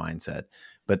about mindset,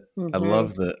 but I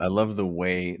love the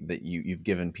way that you've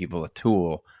given people a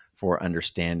tool for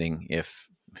understanding if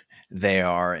they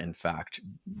are in fact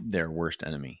their worst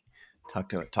enemy. Talk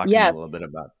to me a little bit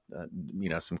about,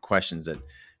 some questions that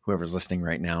whoever's listening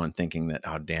right now and thinking that,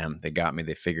 oh, damn, they got me,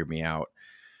 they figured me out.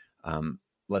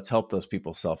 let's help those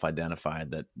people self-identify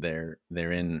that they're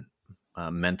in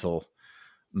mental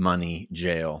money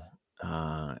jail,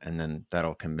 and then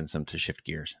that'll convince them to shift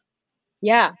gears.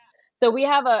 Yeah. So we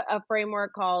have a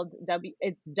framework called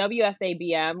it's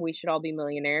WSABM, We Should All Be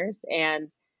Millionaires.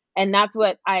 And that's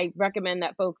what I recommend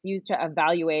that folks use to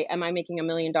evaluate, am I making $1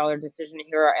 million decision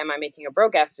here or am I making a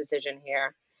broke ass decision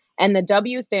here? And the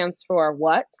W stands for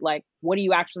what? Like, what do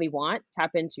you actually want?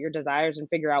 Tap into your desires and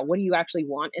figure out what do you actually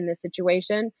want in this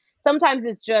situation. Sometimes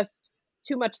it's just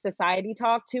too much society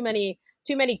talk, too many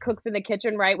cooks in the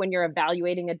kitchen, right? When you're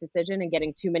evaluating a decision and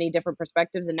getting too many different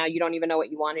perspectives, and now you don't even know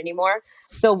what you want anymore.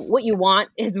 So what you want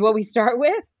is what we start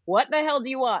with. What the hell do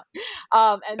you want?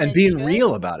 And And then being should.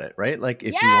 real about it, right? Like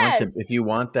Yes, if you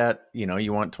want that,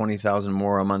 you want 20,000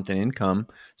 more a month in income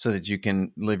so that you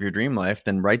can live your dream life,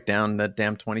 then write down that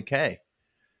damn 20K.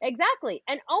 exactly.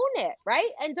 And own it, right?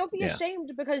 And don't be Yeah.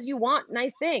 ashamed because you want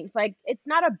nice things. Like, it's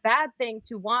not a bad thing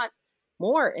to want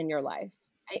more in your life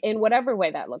in whatever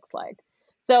way that looks like.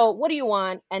 So, what do you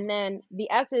want? And then the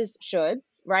S is shoulds,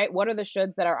 right? What are the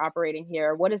shoulds that are operating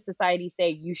here? What does society say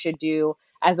you should do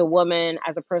as a woman,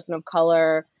 as a person of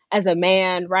color, as a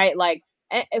man, right? Like,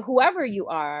 whoever you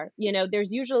are,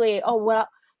 there's usually, oh, well,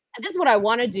 this is what I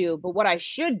want to do, but what I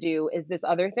should do is this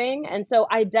other thing. And so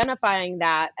identifying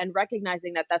that and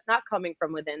recognizing that that's not coming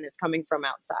from within, it's coming from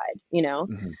outside.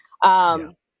 Mm-hmm. Yeah.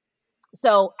 Um,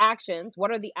 so actions,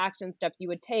 what are the action steps you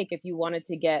would take if you wanted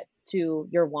to get to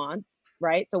your wants,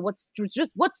 right? So what's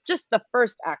just the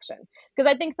first action? Because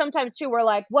I think sometimes too we're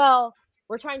like, well,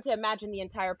 we're trying to imagine the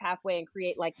entire pathway and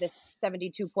create like this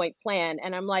 72-point plan.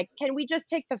 And I'm like, can we just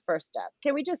take the first step?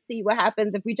 Can we just see what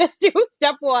happens if we just do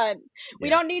step 1? We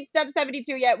Yeah. don't need step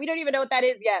 72 yet. We don't even know what that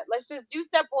is yet. Let's just do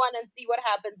step 1 and see what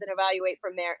happens and evaluate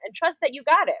from there and trust that you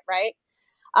got it, right?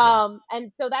 Yeah.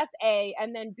 And so that's A,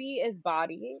 and then B is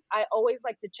body. I always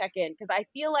like to check in because I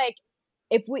feel like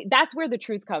that's where the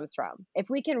truth comes from. If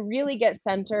we can really get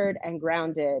centered and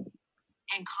grounded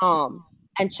and calm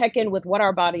and check in with what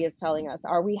our body is telling us.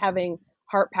 Are we having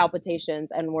heart palpitations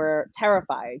and we're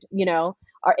terrified,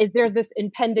 Or is there this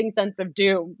impending sense of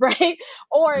doom, right?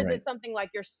 Or is Right. it something like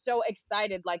you're so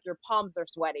excited, like your palms are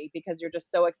sweaty because you're just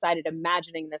so excited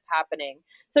imagining this happening?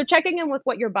 So checking in with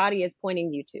what your body is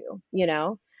pointing you to,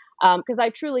 because I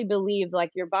truly believe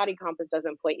like your body compass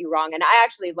doesn't point you wrong. And I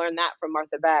actually learned that from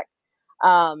Martha Beck.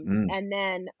 Mm. And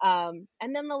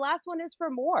then the last one is for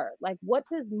more. Like, what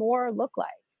does more look like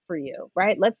for you,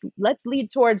 right? Let's lead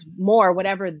towards more,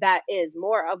 whatever that is,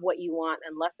 more of what you want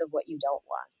and less of what you don't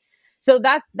want. So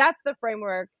that's the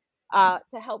framework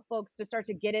to help folks to start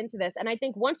to get into this. And I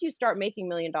think once you start making $1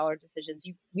 million decisions,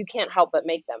 you can't help but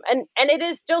make them. And it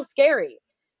is still scary.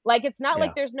 Like, it's not like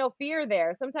Yeah. there's no fear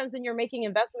there. Sometimes when you're making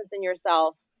investments in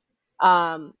yourself,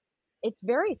 um, it's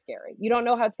very scary. You don't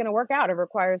know how it's going to work out. It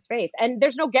requires faith. And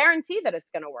there's no guarantee that it's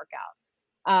going to work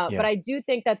out. But Yeah. I do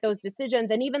think that those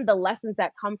decisions and even the lessons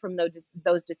that come from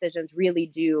those decisions really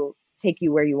do take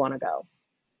you where you want to go.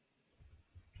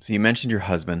 So you mentioned your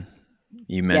husband.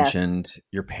 You Yes. mentioned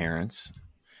your parents.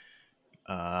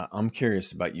 I'm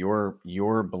curious about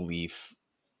your belief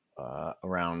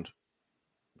around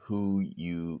who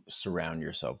you surround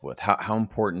yourself with. How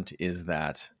important is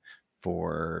that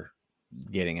for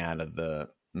getting out of the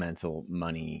mental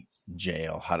money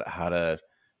jail? How to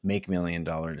make $1 million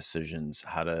decisions?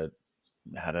 How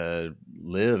to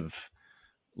live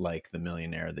like the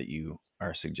millionaire that you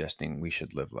are suggesting we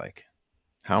should live like?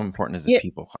 How important is the Yeah.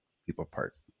 people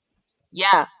part?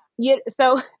 Yeah. Yeah.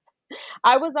 So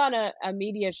I was on a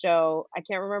media show. I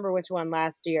can't remember which one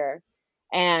last year.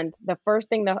 And the first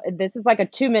thing this is like a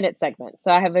 2-minute segment.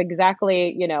 So I have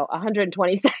exactly,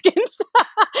 120 seconds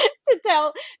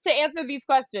to answer these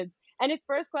questions. And its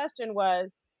first question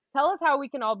was, tell us how we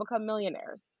can all become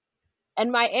millionaires.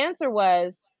 And my answer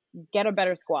was, get a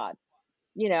better squad.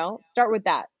 Start with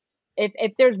that.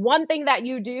 If there's one thing that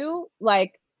you do,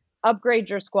 like, upgrade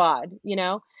your squad,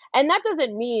 and that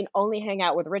doesn't mean only hang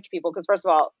out with rich people, because first of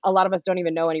all, a lot of us don't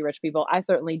even know any rich people. I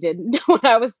certainly didn't when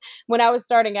I was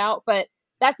starting out, but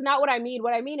that's not what I mean.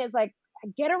 What I mean is, like,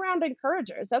 get around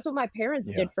encouragers. That's what my parents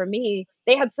Yeah. did for me.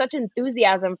 They had such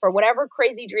enthusiasm for whatever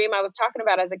crazy dream I was talking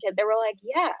about as a kid. They were like,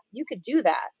 yeah, you could do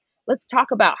that. Let's talk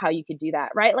about how you could do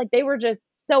that, right? Like, they were just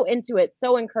so into it,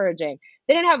 so encouraging.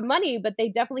 They didn't have money, but they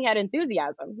definitely had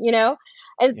enthusiasm. And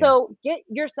Yeah. so get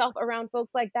yourself around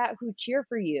folks like that who cheer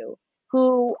for you,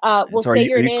 who will So say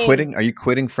your name. are you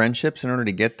quitting friendships in order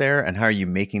to get there? And how are you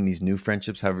making these new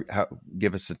friendships? How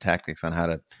give us the tactics on how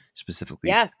to specifically,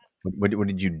 Yes. what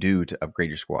did you do to upgrade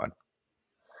your squad?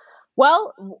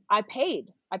 Well, I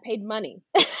paid money.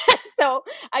 So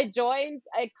I joined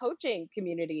a coaching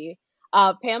community,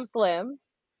 Pam Slim.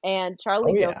 and Oh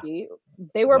Charlie yeah, Gilkey.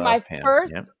 They were love Pam.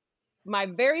 Yep. my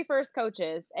very first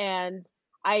coaches, and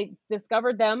I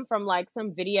discovered them from like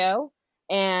some video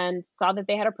and saw that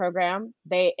they had a program.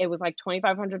 It was like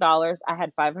 $2,500. I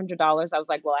had $500. I was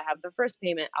like, well, I have the first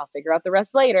payment. I'll figure out the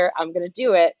rest later. I'm gonna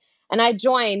do it. And I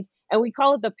joined, and we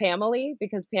call it the Family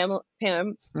because Pam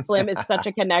Slim is such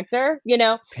a connector, you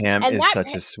know. Pam And is that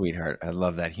such a sweetheart. I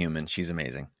love that human. She's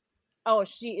amazing. oh,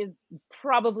 she is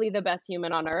probably the best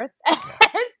human on earth. Yeah,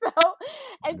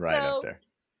 And right up so there.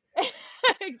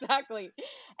 exactly.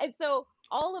 And so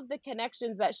all of the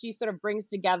connections that she sort of brings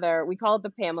together, we call it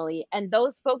the family. And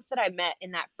those folks that I met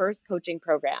in that first coaching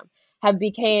program have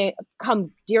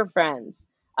become dear friends,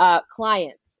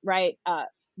 clients, right?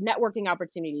 Networking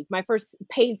opportunities. My first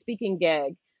paid speaking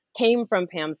gig came from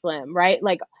Pam Slim, right?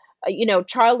 Like,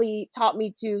 Charlie taught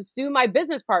me to sue my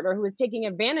business partner who was taking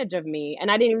advantage of me, and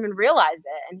I didn't even realize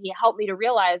it. And he helped me to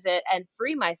realize it and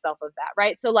free myself of that,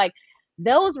 right? So, like,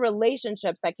 those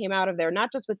relationships that came out of there,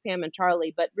 not just with Pam and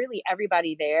Charlie, but really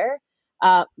everybody there,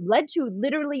 led to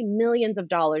literally millions of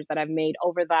dollars that I've made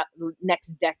over that next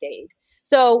decade.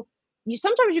 So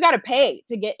sometimes you got to pay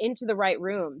to get into the right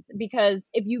rooms, because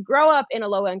if you grow up in a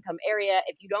low income area,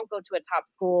 if you don't go to a top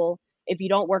school, if you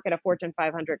don't work at a Fortune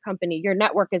 500 company, your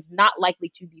network is not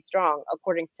likely to be strong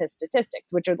according to statistics,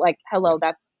 which are like, Yeah. hello,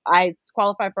 I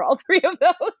qualify for all three of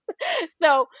those.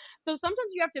 so so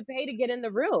sometimes you have to pay to get in the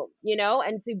room,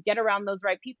 and to get around those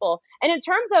right people. And in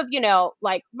terms of,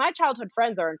 like, my childhood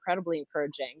friends are incredibly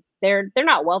encouraging. They're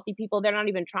not wealthy people. They're not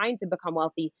even trying to become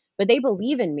wealthy, but they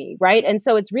believe in me, right? And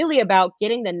so it's really about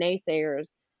getting the naysayers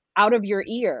out of your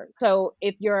ear. So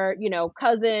if your,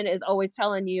 cousin is always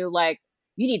telling you like,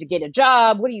 you need to get a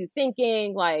job, what are you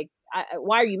thinking? Like,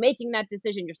 why are you making that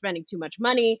decision? You're spending too much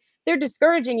money. They're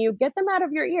discouraging you. Get them out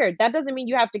of your ear. That doesn't mean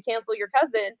you have to cancel your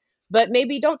cousin, but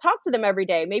maybe don't talk to them every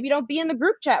day. Maybe don't be in the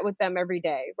group chat with them every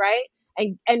day, right?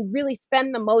 And really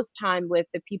spend the most time with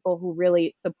the people who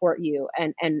really support you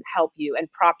and help you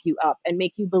and prop you up and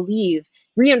make you believe,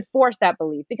 reinforce that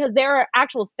belief, because there are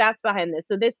actual stats behind this.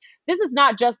 So this is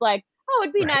not just like, oh,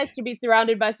 it'd be Right. nice to be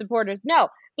surrounded by supporters. No,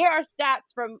 there are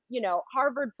stats from,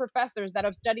 Harvard professors that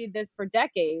have studied this for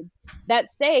decades that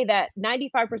say that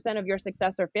 95% of your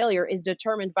success or failure is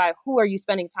determined by who are you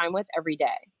spending time with every day.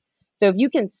 So if you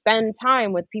can spend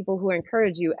time with people who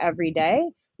encourage you every day,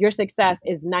 your success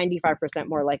is 95%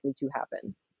 more likely to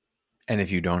happen. And if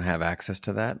you don't have access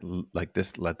to that, like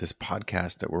this, let this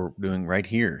podcast that we're doing right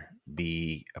here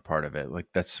be a part of it. Like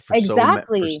that's for for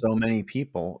Exactly. so many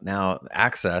people now.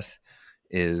 Access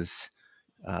is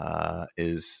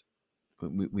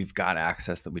we've got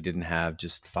access that we didn't have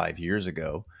just 5 years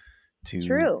ago to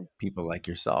True. people like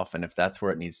yourself. And if that's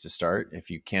where it needs to start, if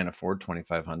you can't afford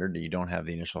 2,500 or you don't have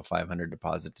the initial 500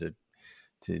 deposit to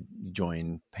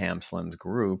join Pam Slim's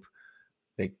group,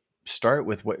 they start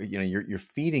with what you're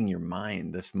feeding your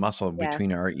mind this muscle Yes.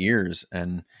 between our ears,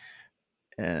 and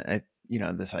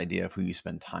this idea of who you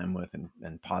spend time with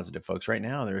and positive folks. Right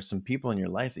now there are some people in your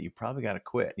life that you probably got to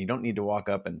quit. You don't need to walk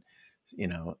up and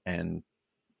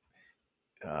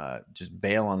just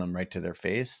bail on them right to their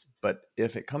face. But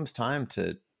if it comes time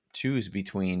to choose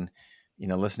between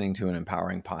listening to an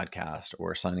empowering podcast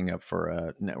or signing up for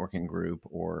a networking group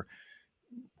or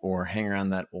hang around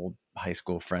that old high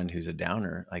school friend who's a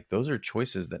downer, like those are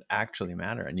choices that actually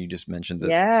matter. And you just mentioned that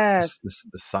Yes.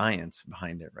 the science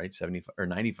behind it, right? 75 or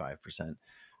 95%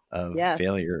 of Yes.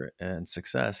 failure and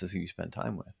success is who you spend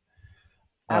time with.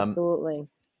 Absolutely.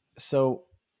 So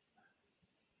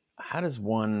how does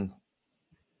one,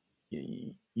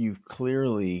 you've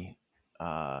clearly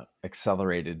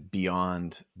accelerated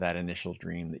beyond that initial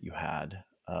dream that you had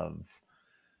of,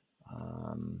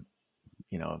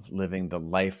 of living the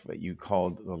life that you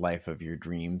called the life of your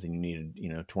dreams, and you needed,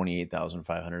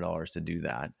 $28,500 to do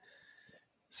that.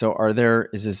 So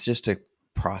is this just a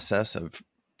process of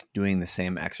doing the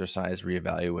same exercise,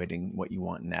 reevaluating what you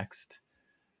want next?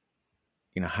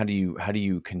 How do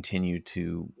you continue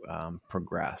to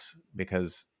progress?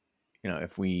 Because,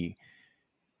 if we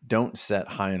don't set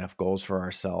high enough goals for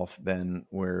ourselves, then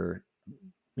we're,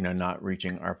 not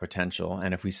reaching our potential.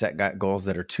 And if we set goals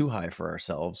that are too high for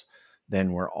ourselves,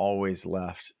 then we're always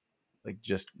left like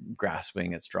just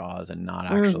grasping at straws and not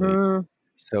actually. Mm-hmm.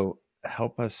 So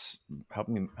help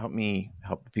me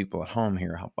help the people at home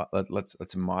here.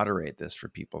 Let's moderate this for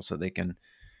people so they can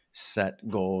set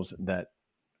goals that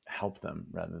help them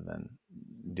rather than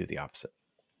do the opposite.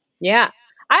 Yeah.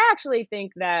 I actually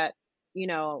think that,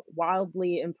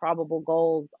 wildly improbable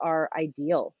goals are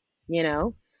ideal, you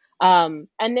know?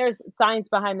 And there's science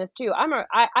behind this too.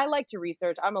 I like to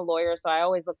research. I'm a lawyer, so I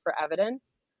always look for evidence.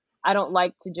 I don't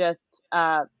like to just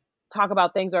talk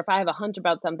about things or if I have a hunch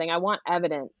about something, I want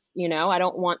evidence, I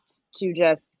don't want to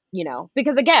just,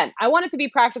 because again, I want it to be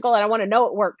practical and I want to know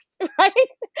it works, right?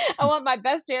 I want my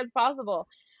best chance possible.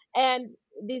 And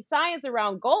the science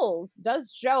around goals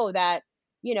does show that,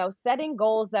 setting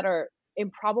goals that are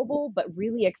improbable but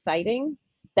really exciting,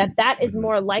 that is Mhm.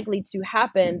 more likely to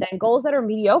happen than goals that are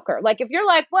mediocre. Like if you're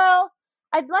like, well,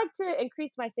 I'd like to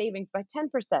increase my savings by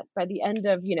 10% by the end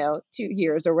of, 2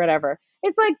 years or whatever.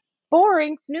 It's like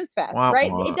boring snooze fest, Wah, right?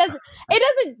 wah. It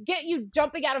doesn't get you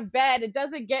jumping out of bed. It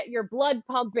doesn't get your blood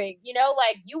pumping,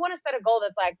 like you want to set a goal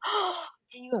that's like, oh,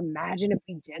 can you imagine if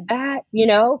we did that?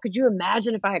 Could you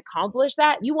imagine if I accomplished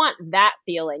that? You want that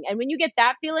feeling. And when you get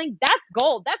that feeling, that's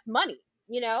gold. That's money,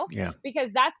 Yeah.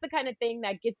 because that's the kind of thing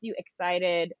that gets you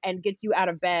excited and gets you out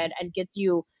of bed and gets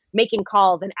you making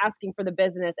calls and asking for the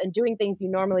business and doing things you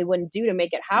normally wouldn't do to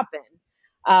make it happen.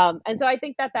 And so I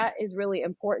think that is really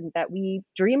important, that we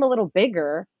dream a little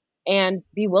bigger and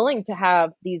be willing to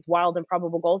have these wild and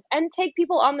probable goals and take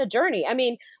people on the journey. I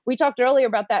mean, we talked earlier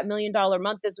about that $1 million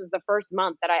month. This was the first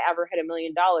month that I ever hit $1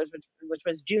 million, which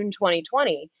was June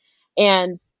 2020.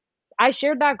 And I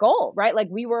shared that goal, right? Like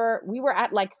we were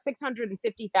at like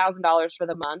 $650,000 for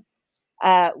the month.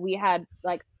 We had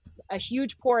like a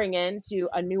huge pouring into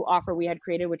a new offer we had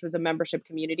created, which was a membership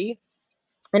community.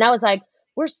 And I was like,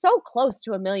 we're so close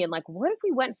to 1 million. Like, what if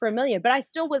we went for 1 million? But I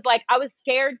still was like, I was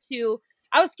scared to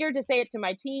say it to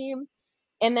my team.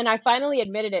 And then I finally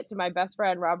admitted it to my best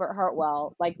friend, Robert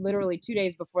Hartwell, like literally 2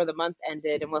 days before the month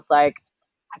ended, and was like,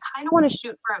 I kind of want to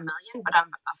shoot for 1 million, but I'm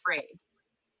afraid.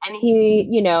 And he,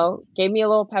 gave me a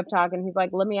little pep talk and he's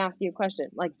like, let me ask you a question.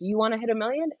 Like, do you want to hit 1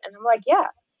 million? And I'm like, yeah.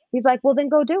 He's like, well, then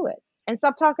go do it and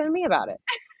stop talking to me about it.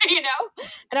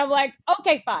 And I'm like,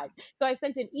 okay, fine. So I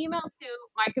sent an email to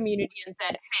my community and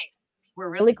said, hey, we're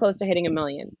really close to hitting 1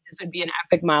 million. This would be an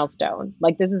epic milestone.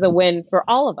 Like, this is a win for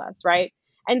all of us, right?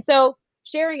 And so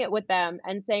sharing it with them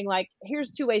and saying, like,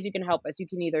 here's 2 ways you can help us. You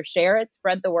can either share it,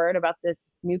 spread the word about this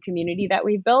new community that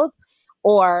we've built,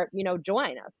 or,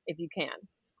 join us if you can.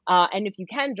 And if you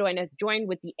can join us, join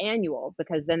with the annual,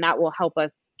 because then that will help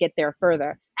us get there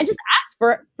further. And just ask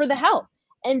for the help.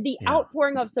 And the Yeah.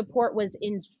 outpouring of support was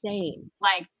insane.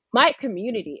 Like, my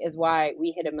community is why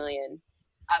we hit $1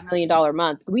 million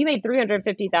month. We made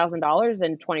 $350,000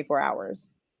 in 24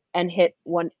 hours and hit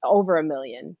over 1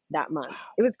 million that month.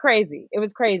 It was crazy. It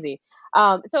was crazy.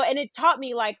 And it taught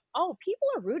me, like, oh, people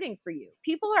are rooting for you.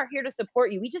 People are here to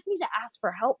support you. We just need to ask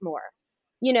for help more.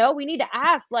 We need to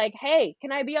ask, like, hey,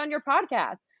 can I be on your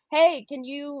podcast? Hey, can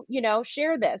you,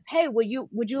 share this? Hey, would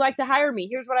you like to hire me?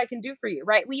 Here's what I can do for you,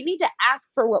 right? We need to ask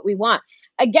for what we want.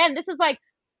 Again, this is like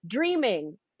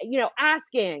dreaming,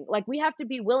 asking. Like, we have to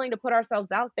be willing to put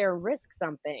ourselves out there, risk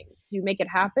something to make it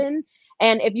happen.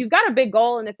 And if you've got a big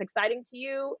goal and it's exciting to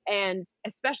you, and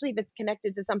especially if it's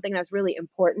connected to something that's really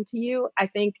important to you, I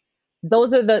think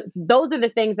those are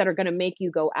the things that are going to make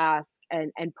you go ask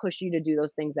and push you to do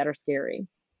those things that are scary.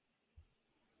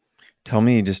 Tell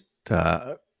me just,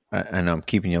 I know I'm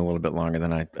keeping you a little bit longer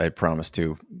than I promised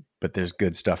to, but there's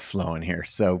good stuff flowing here.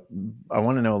 So I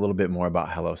want to know a little bit more about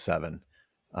Hello 7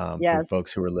 for Yes.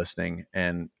 folks who are listening.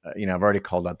 And, I've already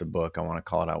called out the book. I want to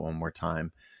call it out one more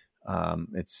time.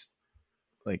 It's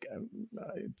like,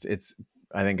 it's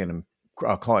I think,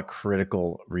 I'll call it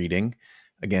critical reading.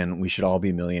 Again, We Should All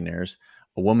Be Millionaires,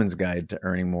 A Woman's Guide to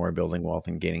Earning More, Building Wealth,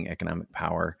 and Gaining Economic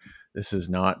Power. This is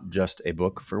not just a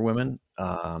book for women.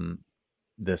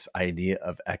 This idea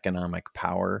of economic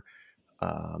power,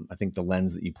 I think the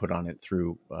lens that you put on it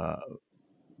through a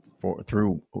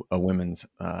women's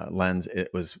lens, it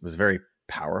was very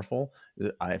powerful.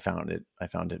 I found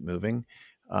it moving.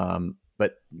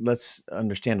 But let's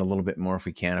understand a little bit more, if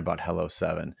we can, about Hello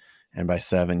 7. And by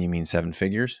 7, you mean 7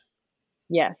 figures?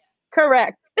 Yes,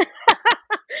 correct.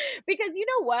 Because you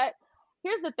know what?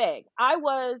 Here's the thing. I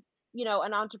was,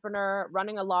 an entrepreneur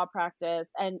running a law practice,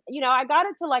 and, I got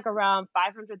it to like around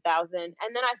 500,000. And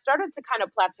then I started to kind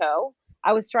of plateau.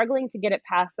 I was struggling to get it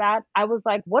past that. I was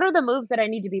like, what are the moves that I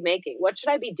need to be making? What should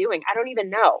I be doing? I don't even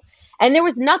know. And there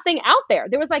was nothing out there.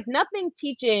 There was like nothing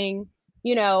teaching,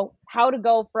 how to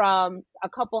go from a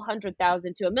couple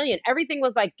 100,000 to 1 million. Everything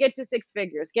was like, get to 6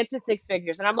 figures, get to 6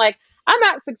 figures. And I'm like, I'm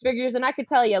at 6 figures. And I could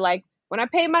tell you, like, when I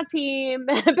pay my team,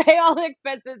 pay all the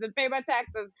expenses and pay my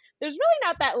taxes, there's really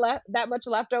not that much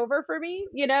left over for me,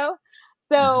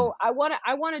 So I want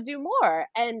to do more.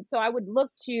 And so I would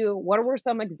look to what were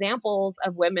some examples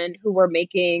of women who were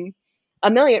making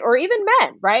 1 million, or even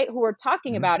men, right, who were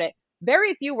talking Mm-hmm. about it.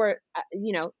 Very few were,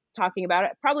 talking about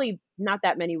it. Probably not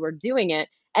that many were doing it.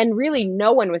 And really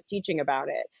no one was teaching about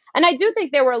it. And I do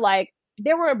think there were like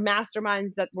there were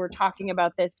masterminds that were talking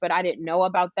about this, but I didn't know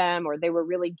about them, or they were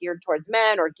really geared towards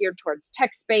men or geared towards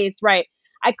tech space, right?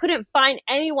 I couldn't find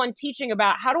anyone teaching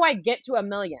about how do I get to a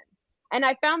million. And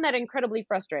I found that incredibly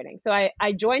frustrating. So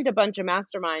I joined a bunch of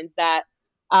masterminds that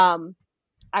um,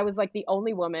 I was like the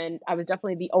only woman. I was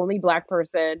definitely the only Black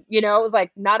person. You know, it was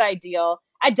like not ideal.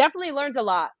 I definitely learned a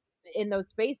lot in those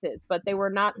spaces, but they were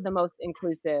not the most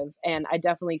inclusive. And I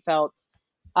definitely felt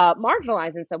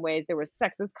marginalized in some ways. There were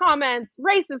sexist comments,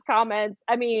 racist comments.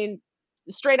 I mean,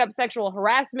 straight up sexual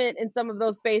harassment in some of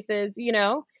those spaces, you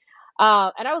know?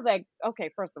 And I was like,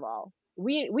 okay, first of all,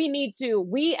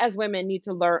 we as women need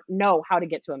to know how to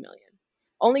get to a million.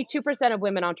 Only 2% of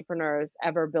women entrepreneurs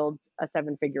ever build a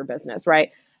 7-figure business,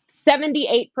 right?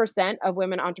 78% of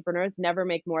women entrepreneurs never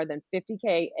make more than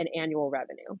 50K in annual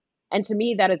revenue. And to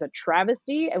me, that is a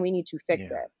travesty, and we need to fix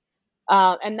Yeah. it.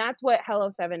 And that's what Hello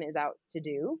 7 is out to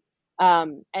do.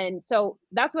 And so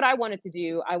that's what I wanted to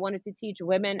do. I wanted to teach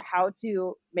women how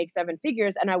to make 7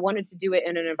 figures, and I wanted to do it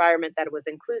in an environment that was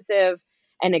inclusive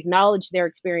and acknowledge their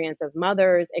experience as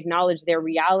mothers, acknowledge their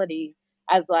reality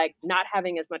as like not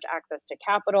having as much access to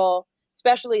capital,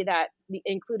 especially that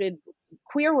included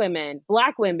queer women,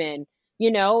 Black women, you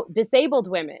know, disabled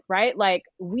women, right? Like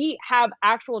we have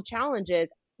actual challenges,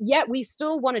 yet we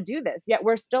still want to do this, yet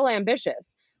we're still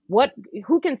ambitious. What,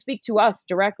 who can speak to us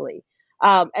directly?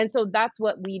 And so that's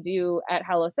what we do at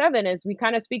Hello 7 is we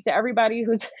kind of speak to everybody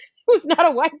who's who's not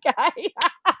a white guy.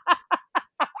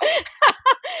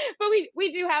 But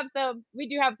we do have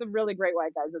some really great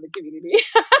white guys in the community.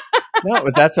 No,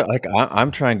 but that's like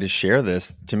I'm trying to share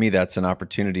this. To me, that's an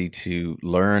opportunity to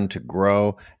learn, to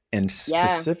grow, and Yeah,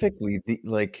 specifically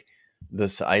like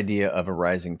this idea of a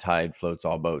rising tide floats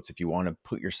all boats. If you want to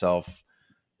put yourself,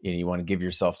 you want to give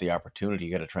yourself the opportunity,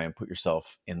 you got to try and put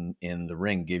yourself in the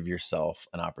ring, give yourself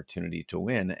an opportunity to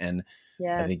win. And I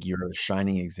yes, think you're a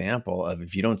shining example of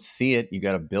if you don't see it, you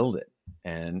got to build it.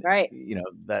 And right.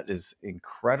 that is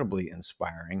incredibly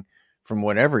inspiring from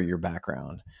whatever your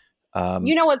background. You Um,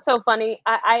 know what's so funny?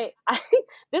 I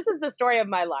this is the story of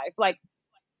my life. Like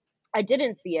I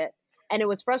didn't see it, and it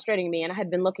was frustrating me, and I had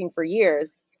been looking for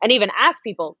years and even asked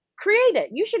people, "Create it.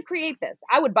 You should create this.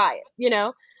 I would buy it," you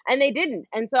know? And they didn't.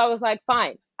 And so I was like,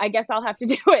 "Fine. I guess I'll have to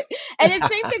do it." And it's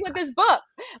same thing with this book.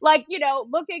 Like, you know,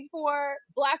 looking for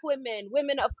Black women,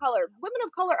 women of color. Women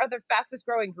of color are the fastest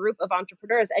growing group of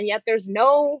entrepreneurs, and yet there's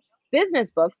no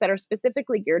business books that are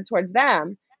specifically geared towards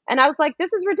them. And I was like,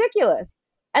 "This is ridiculous."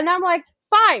 And I'm like,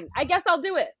 "Fine. I guess I'll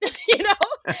do it." You know?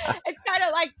 It's kind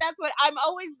of like that's what I'm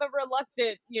always the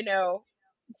reluctant, you know,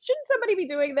 shouldn't somebody be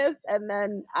doing this? And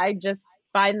then I just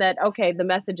find that, okay, the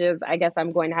message is, I guess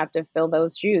I'm going to have to fill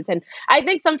those shoes. And I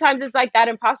think sometimes it's like that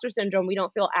imposter syndrome we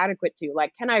don't feel adequate to.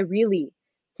 Like, can I really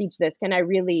teach this? Can I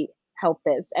really help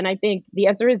this? And I think the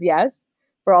answer is yes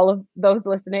for all of those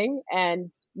listening.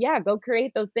 And yeah, go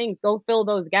create those things, go fill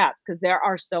those gaps because there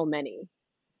are so many.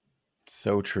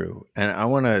 So true. And I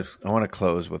want to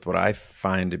close with what I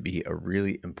find to be a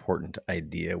really important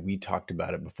idea. We talked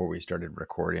about it before we started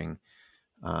recording,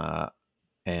 uh,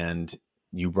 and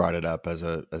you brought it up as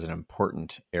an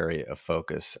important area of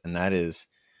focus, and that is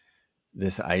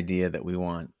this idea that we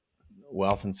want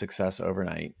wealth and success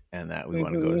overnight, and that we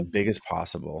want to go as Hmm. big as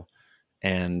possible.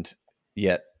 And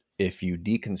yet, if you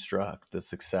deconstruct the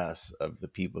success of the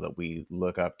people that we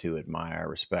look up to, admire,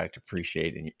 respect,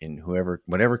 appreciate in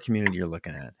whatever community you're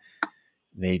looking at,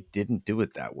 they didn't do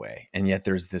it that way. And yet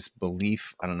there's this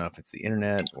belief, I don't know if it's the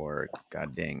internet or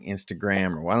god dang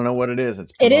Instagram or I don't know what it is.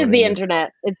 It's It is the promoting this.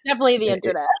 internet. It's definitely the It,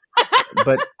 internet.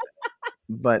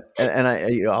 but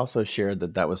you also shared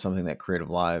that was something that Creative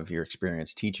Live, your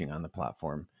experience teaching on the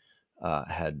platform,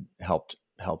 had helped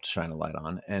shine a light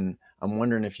on. And I'm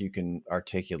wondering if you can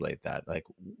articulate that. Like,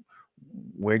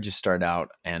 where'd you start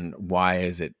out, and why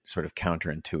is it sort of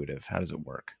counterintuitive? How does it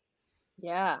work?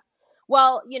 Yeah.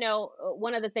 Well, you know,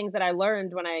 one of the things that I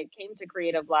learned when I came to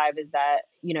Creative Live is that,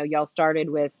 you know, y'all started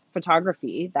with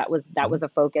photography. That was Mhm. a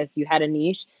focus. You had a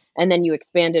niche and then you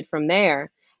expanded from there.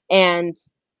 And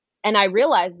and I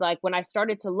realized like when I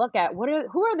started to look at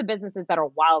who are the businesses that are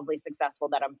wildly successful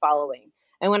that I'm following.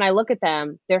 And when I look at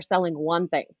them, they're selling one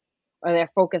thing or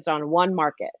they're focused on one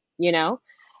market, you know?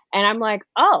 And I'm like,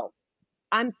 "Oh,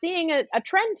 I'm seeing a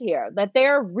trend here that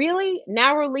they're really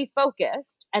narrowly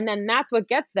focused, and then that's what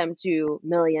gets them to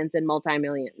millions and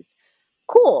multi-millions.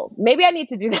 Cool. Maybe I need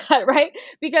to do that, right?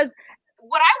 Because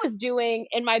what I was doing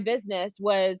in my business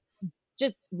was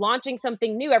just launching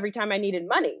something new every time I needed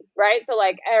money, right? So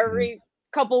like Mhm. every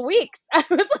couple weeks, I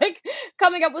was like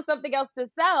coming up with something else to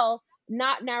sell,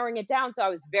 not narrowing it down. So I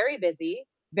was very busy,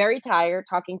 very tired,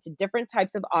 talking to different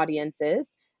types of audiences.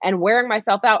 and wearing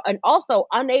myself out, and also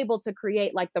unable to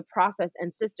create like the process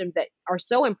and systems that are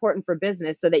so important for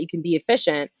business so that you can be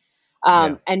efficient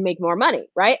Yeah. and make more money,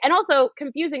 right? And also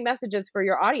confusing messages for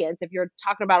your audience. If you're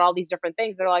talking about all these different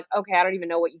things, they're like, okay, I don't even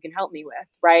know what you can help me with,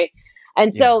 right?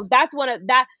 And Yeah. so that's one of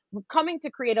that coming to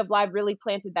Creative Live really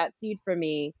planted that seed for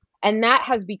me. And that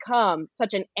has become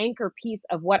such an anchor piece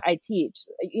of what I teach.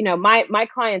 You know, my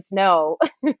clients know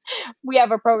we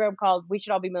have a program called We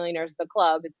Should All Be Millionaires, the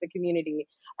club. It's the community.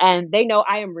 And they know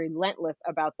I am relentless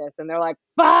about this. And they're like,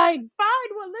 fine,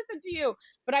 we'll listen to you.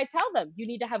 But I tell them, you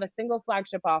need to have a single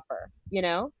flagship offer. You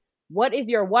know, what is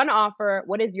your one offer?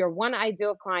 What is your one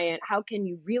ideal client? How can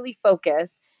you really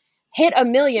focus? Hit a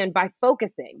million by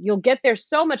focusing. You'll get there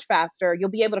so much faster. You'll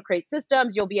be able to create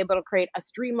systems. You'll be able to create a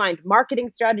streamlined marketing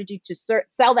strategy to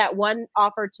sell that one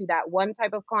offer to that one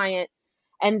type of client.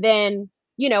 And then,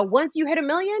 you know, once you hit a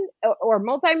million or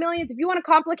multi-millions, if you want to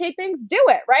complicate things, do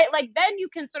it, right? Like then you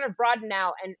can sort of broaden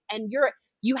out and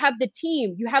you have the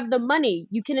team, you have the money,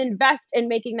 you can invest in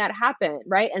making that happen,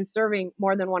 right? And serving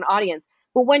more than one audience.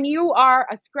 But when you are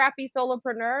a scrappy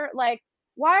solopreneur, like,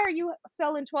 why are you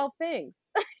selling 12 things?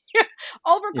 You're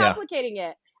Yeah. overcomplicating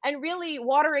it and really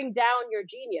watering down your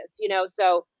genius, you know?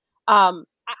 So I'm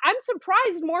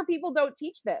surprised more people don't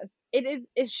teach this.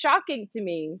 Is shocking to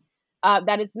me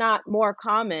that it's not more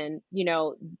common. You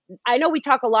know, I know we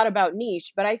talk a lot about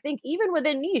niche, but I think even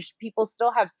within niche, people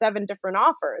still have 7 different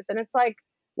offers. And it's like,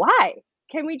 why?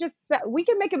 Can we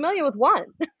can make a million with one,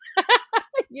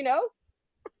 you know?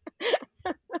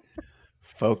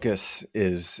 Focus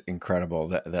is incredible.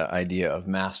 The idea of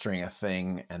mastering a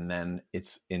thing, and then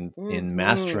it's in Hmm.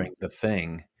 mastering the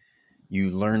thing,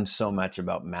 you learn so much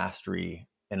about mastery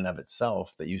in and of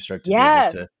itself that you start to be able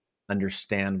Yes. to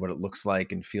understand what it looks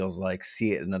like and feels like,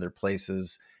 see it in other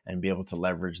places, and be able to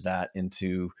leverage that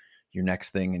into your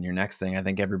next thing and your next thing. I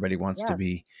think everybody wants to Yes.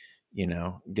 be,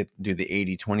 do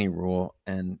the 80-20 rule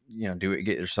and,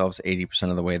 get yourselves 80%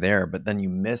 of the way there. But then you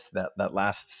miss that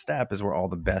last step is where all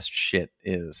the best shit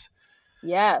is.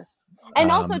 Yes.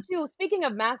 And also Um, too, speaking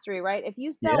of mastery, right? If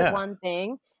you sell yeah, one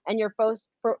thing and you're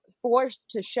forced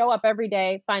to show up every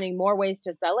day finding more ways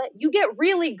to sell it, you get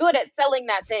really good at selling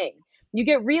that thing. You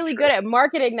get it's really true. good at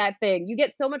marketing that thing. You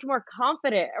get so much more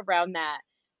confident around that.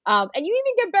 And you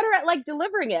even get better at like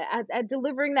delivering it, at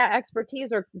delivering that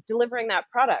expertise or delivering that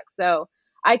product. So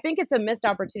I think it's a missed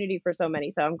opportunity for so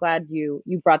many. So I'm glad you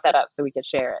brought that up so we could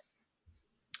share it.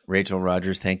 Rachel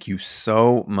Rodgers, thank you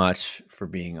so much for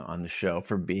being on the show,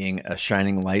 for being a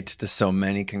shining light to so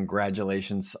many.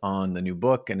 Congratulations on the new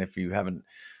book. And if you haven't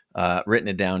written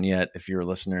it down yet, if you're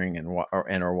listening and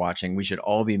are watching, We Should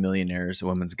All Be Millionaires, A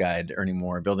Woman's Guide to Earning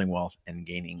More, Building Wealth, and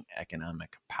Gaining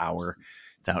Economic Power.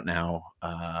 It's out now.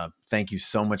 Thank you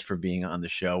so much for being on the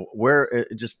show.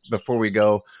 Just before we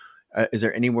go, is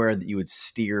there anywhere that you would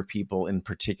steer people, in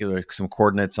particular, some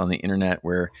coordinates on the internet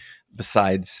where,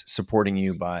 besides supporting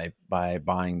you by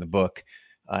buying the book,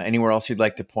 anywhere else you'd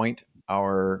like to point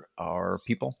our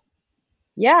people?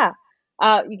 Yeah.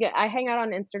 I hang out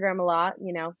on Instagram a lot,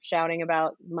 you know, shouting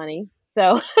about money.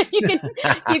 So you can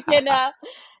you can uh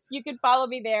you can follow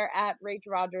me there at Rach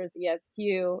Rodgers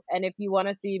ESQ. And if you want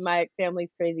to see my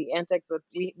family's crazy antics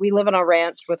we live on a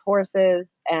ranch with horses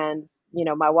and you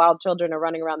know, my wild children are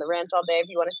running around the ranch all day. If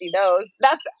you want to see those,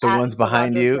 that's The at ones the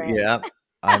behind Rodgers you, Ranch. yeah.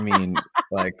 I mean,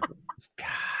 like,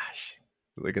 gosh,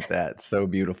 look at that, so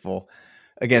beautiful.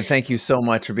 Again, thank you so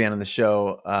much for being on the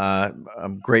show.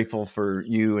 I'm grateful for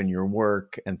you and your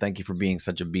work, and thank you for being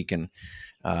such a beacon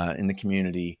in the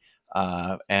community.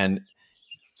 And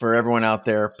for everyone out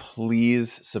there,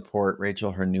 please support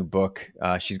Rachel, her new book.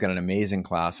 She's got an amazing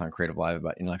class on Creative Live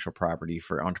about intellectual property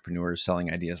for entrepreneurs,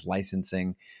 selling ideas,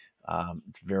 licensing.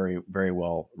 It's very, very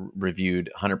well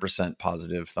reviewed, 100%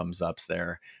 positive thumbs ups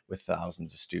there with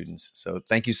thousands of students. So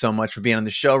thank you so much for being on the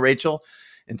show, Rachel.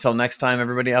 Until next time,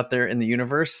 everybody out there in the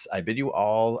universe, I bid you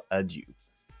all adieu.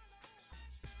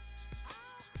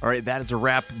 All right, that is a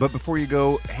wrap. But before you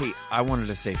go, hey, I wanted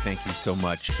to say thank you so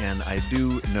much. And I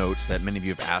do note that many of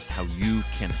you have asked how you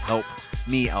can help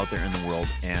me out there in the world.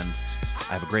 And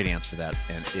I have a great answer for that.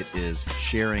 And it is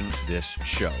sharing this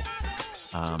show.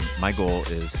 My goal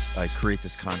is I create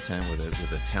this content with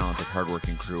a talented,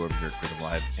 hardworking crew over here at Creative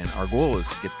Live. And our goal is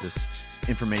to get this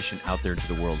information out there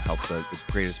to the world, help the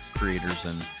greatest creators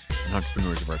and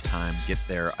entrepreneurs of our time get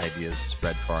their ideas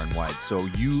spread far and wide. So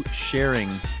you sharing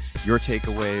your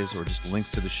takeaways or just links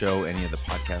to the show, any of the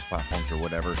podcast platforms or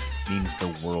whatever, means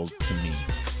the world to me.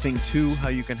 Thing two, how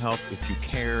you can help if you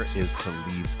care, is to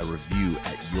leave a review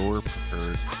at your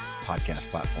preferred podcast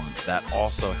platform. That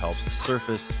also helps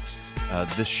surface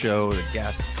this show, the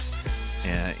guests,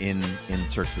 in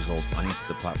search results on each of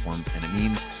the platforms, and it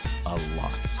means a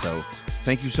lot. So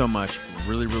thank you so much.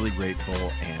 Really, really grateful,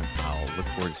 and I'll look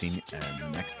forward to seeing you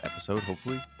in the next episode,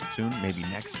 hopefully soon, maybe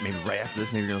next, maybe right after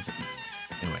this, maybe you're going to listen.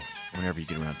 Anyway, whenever you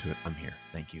get around to it, I'm here.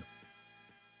 Thank you.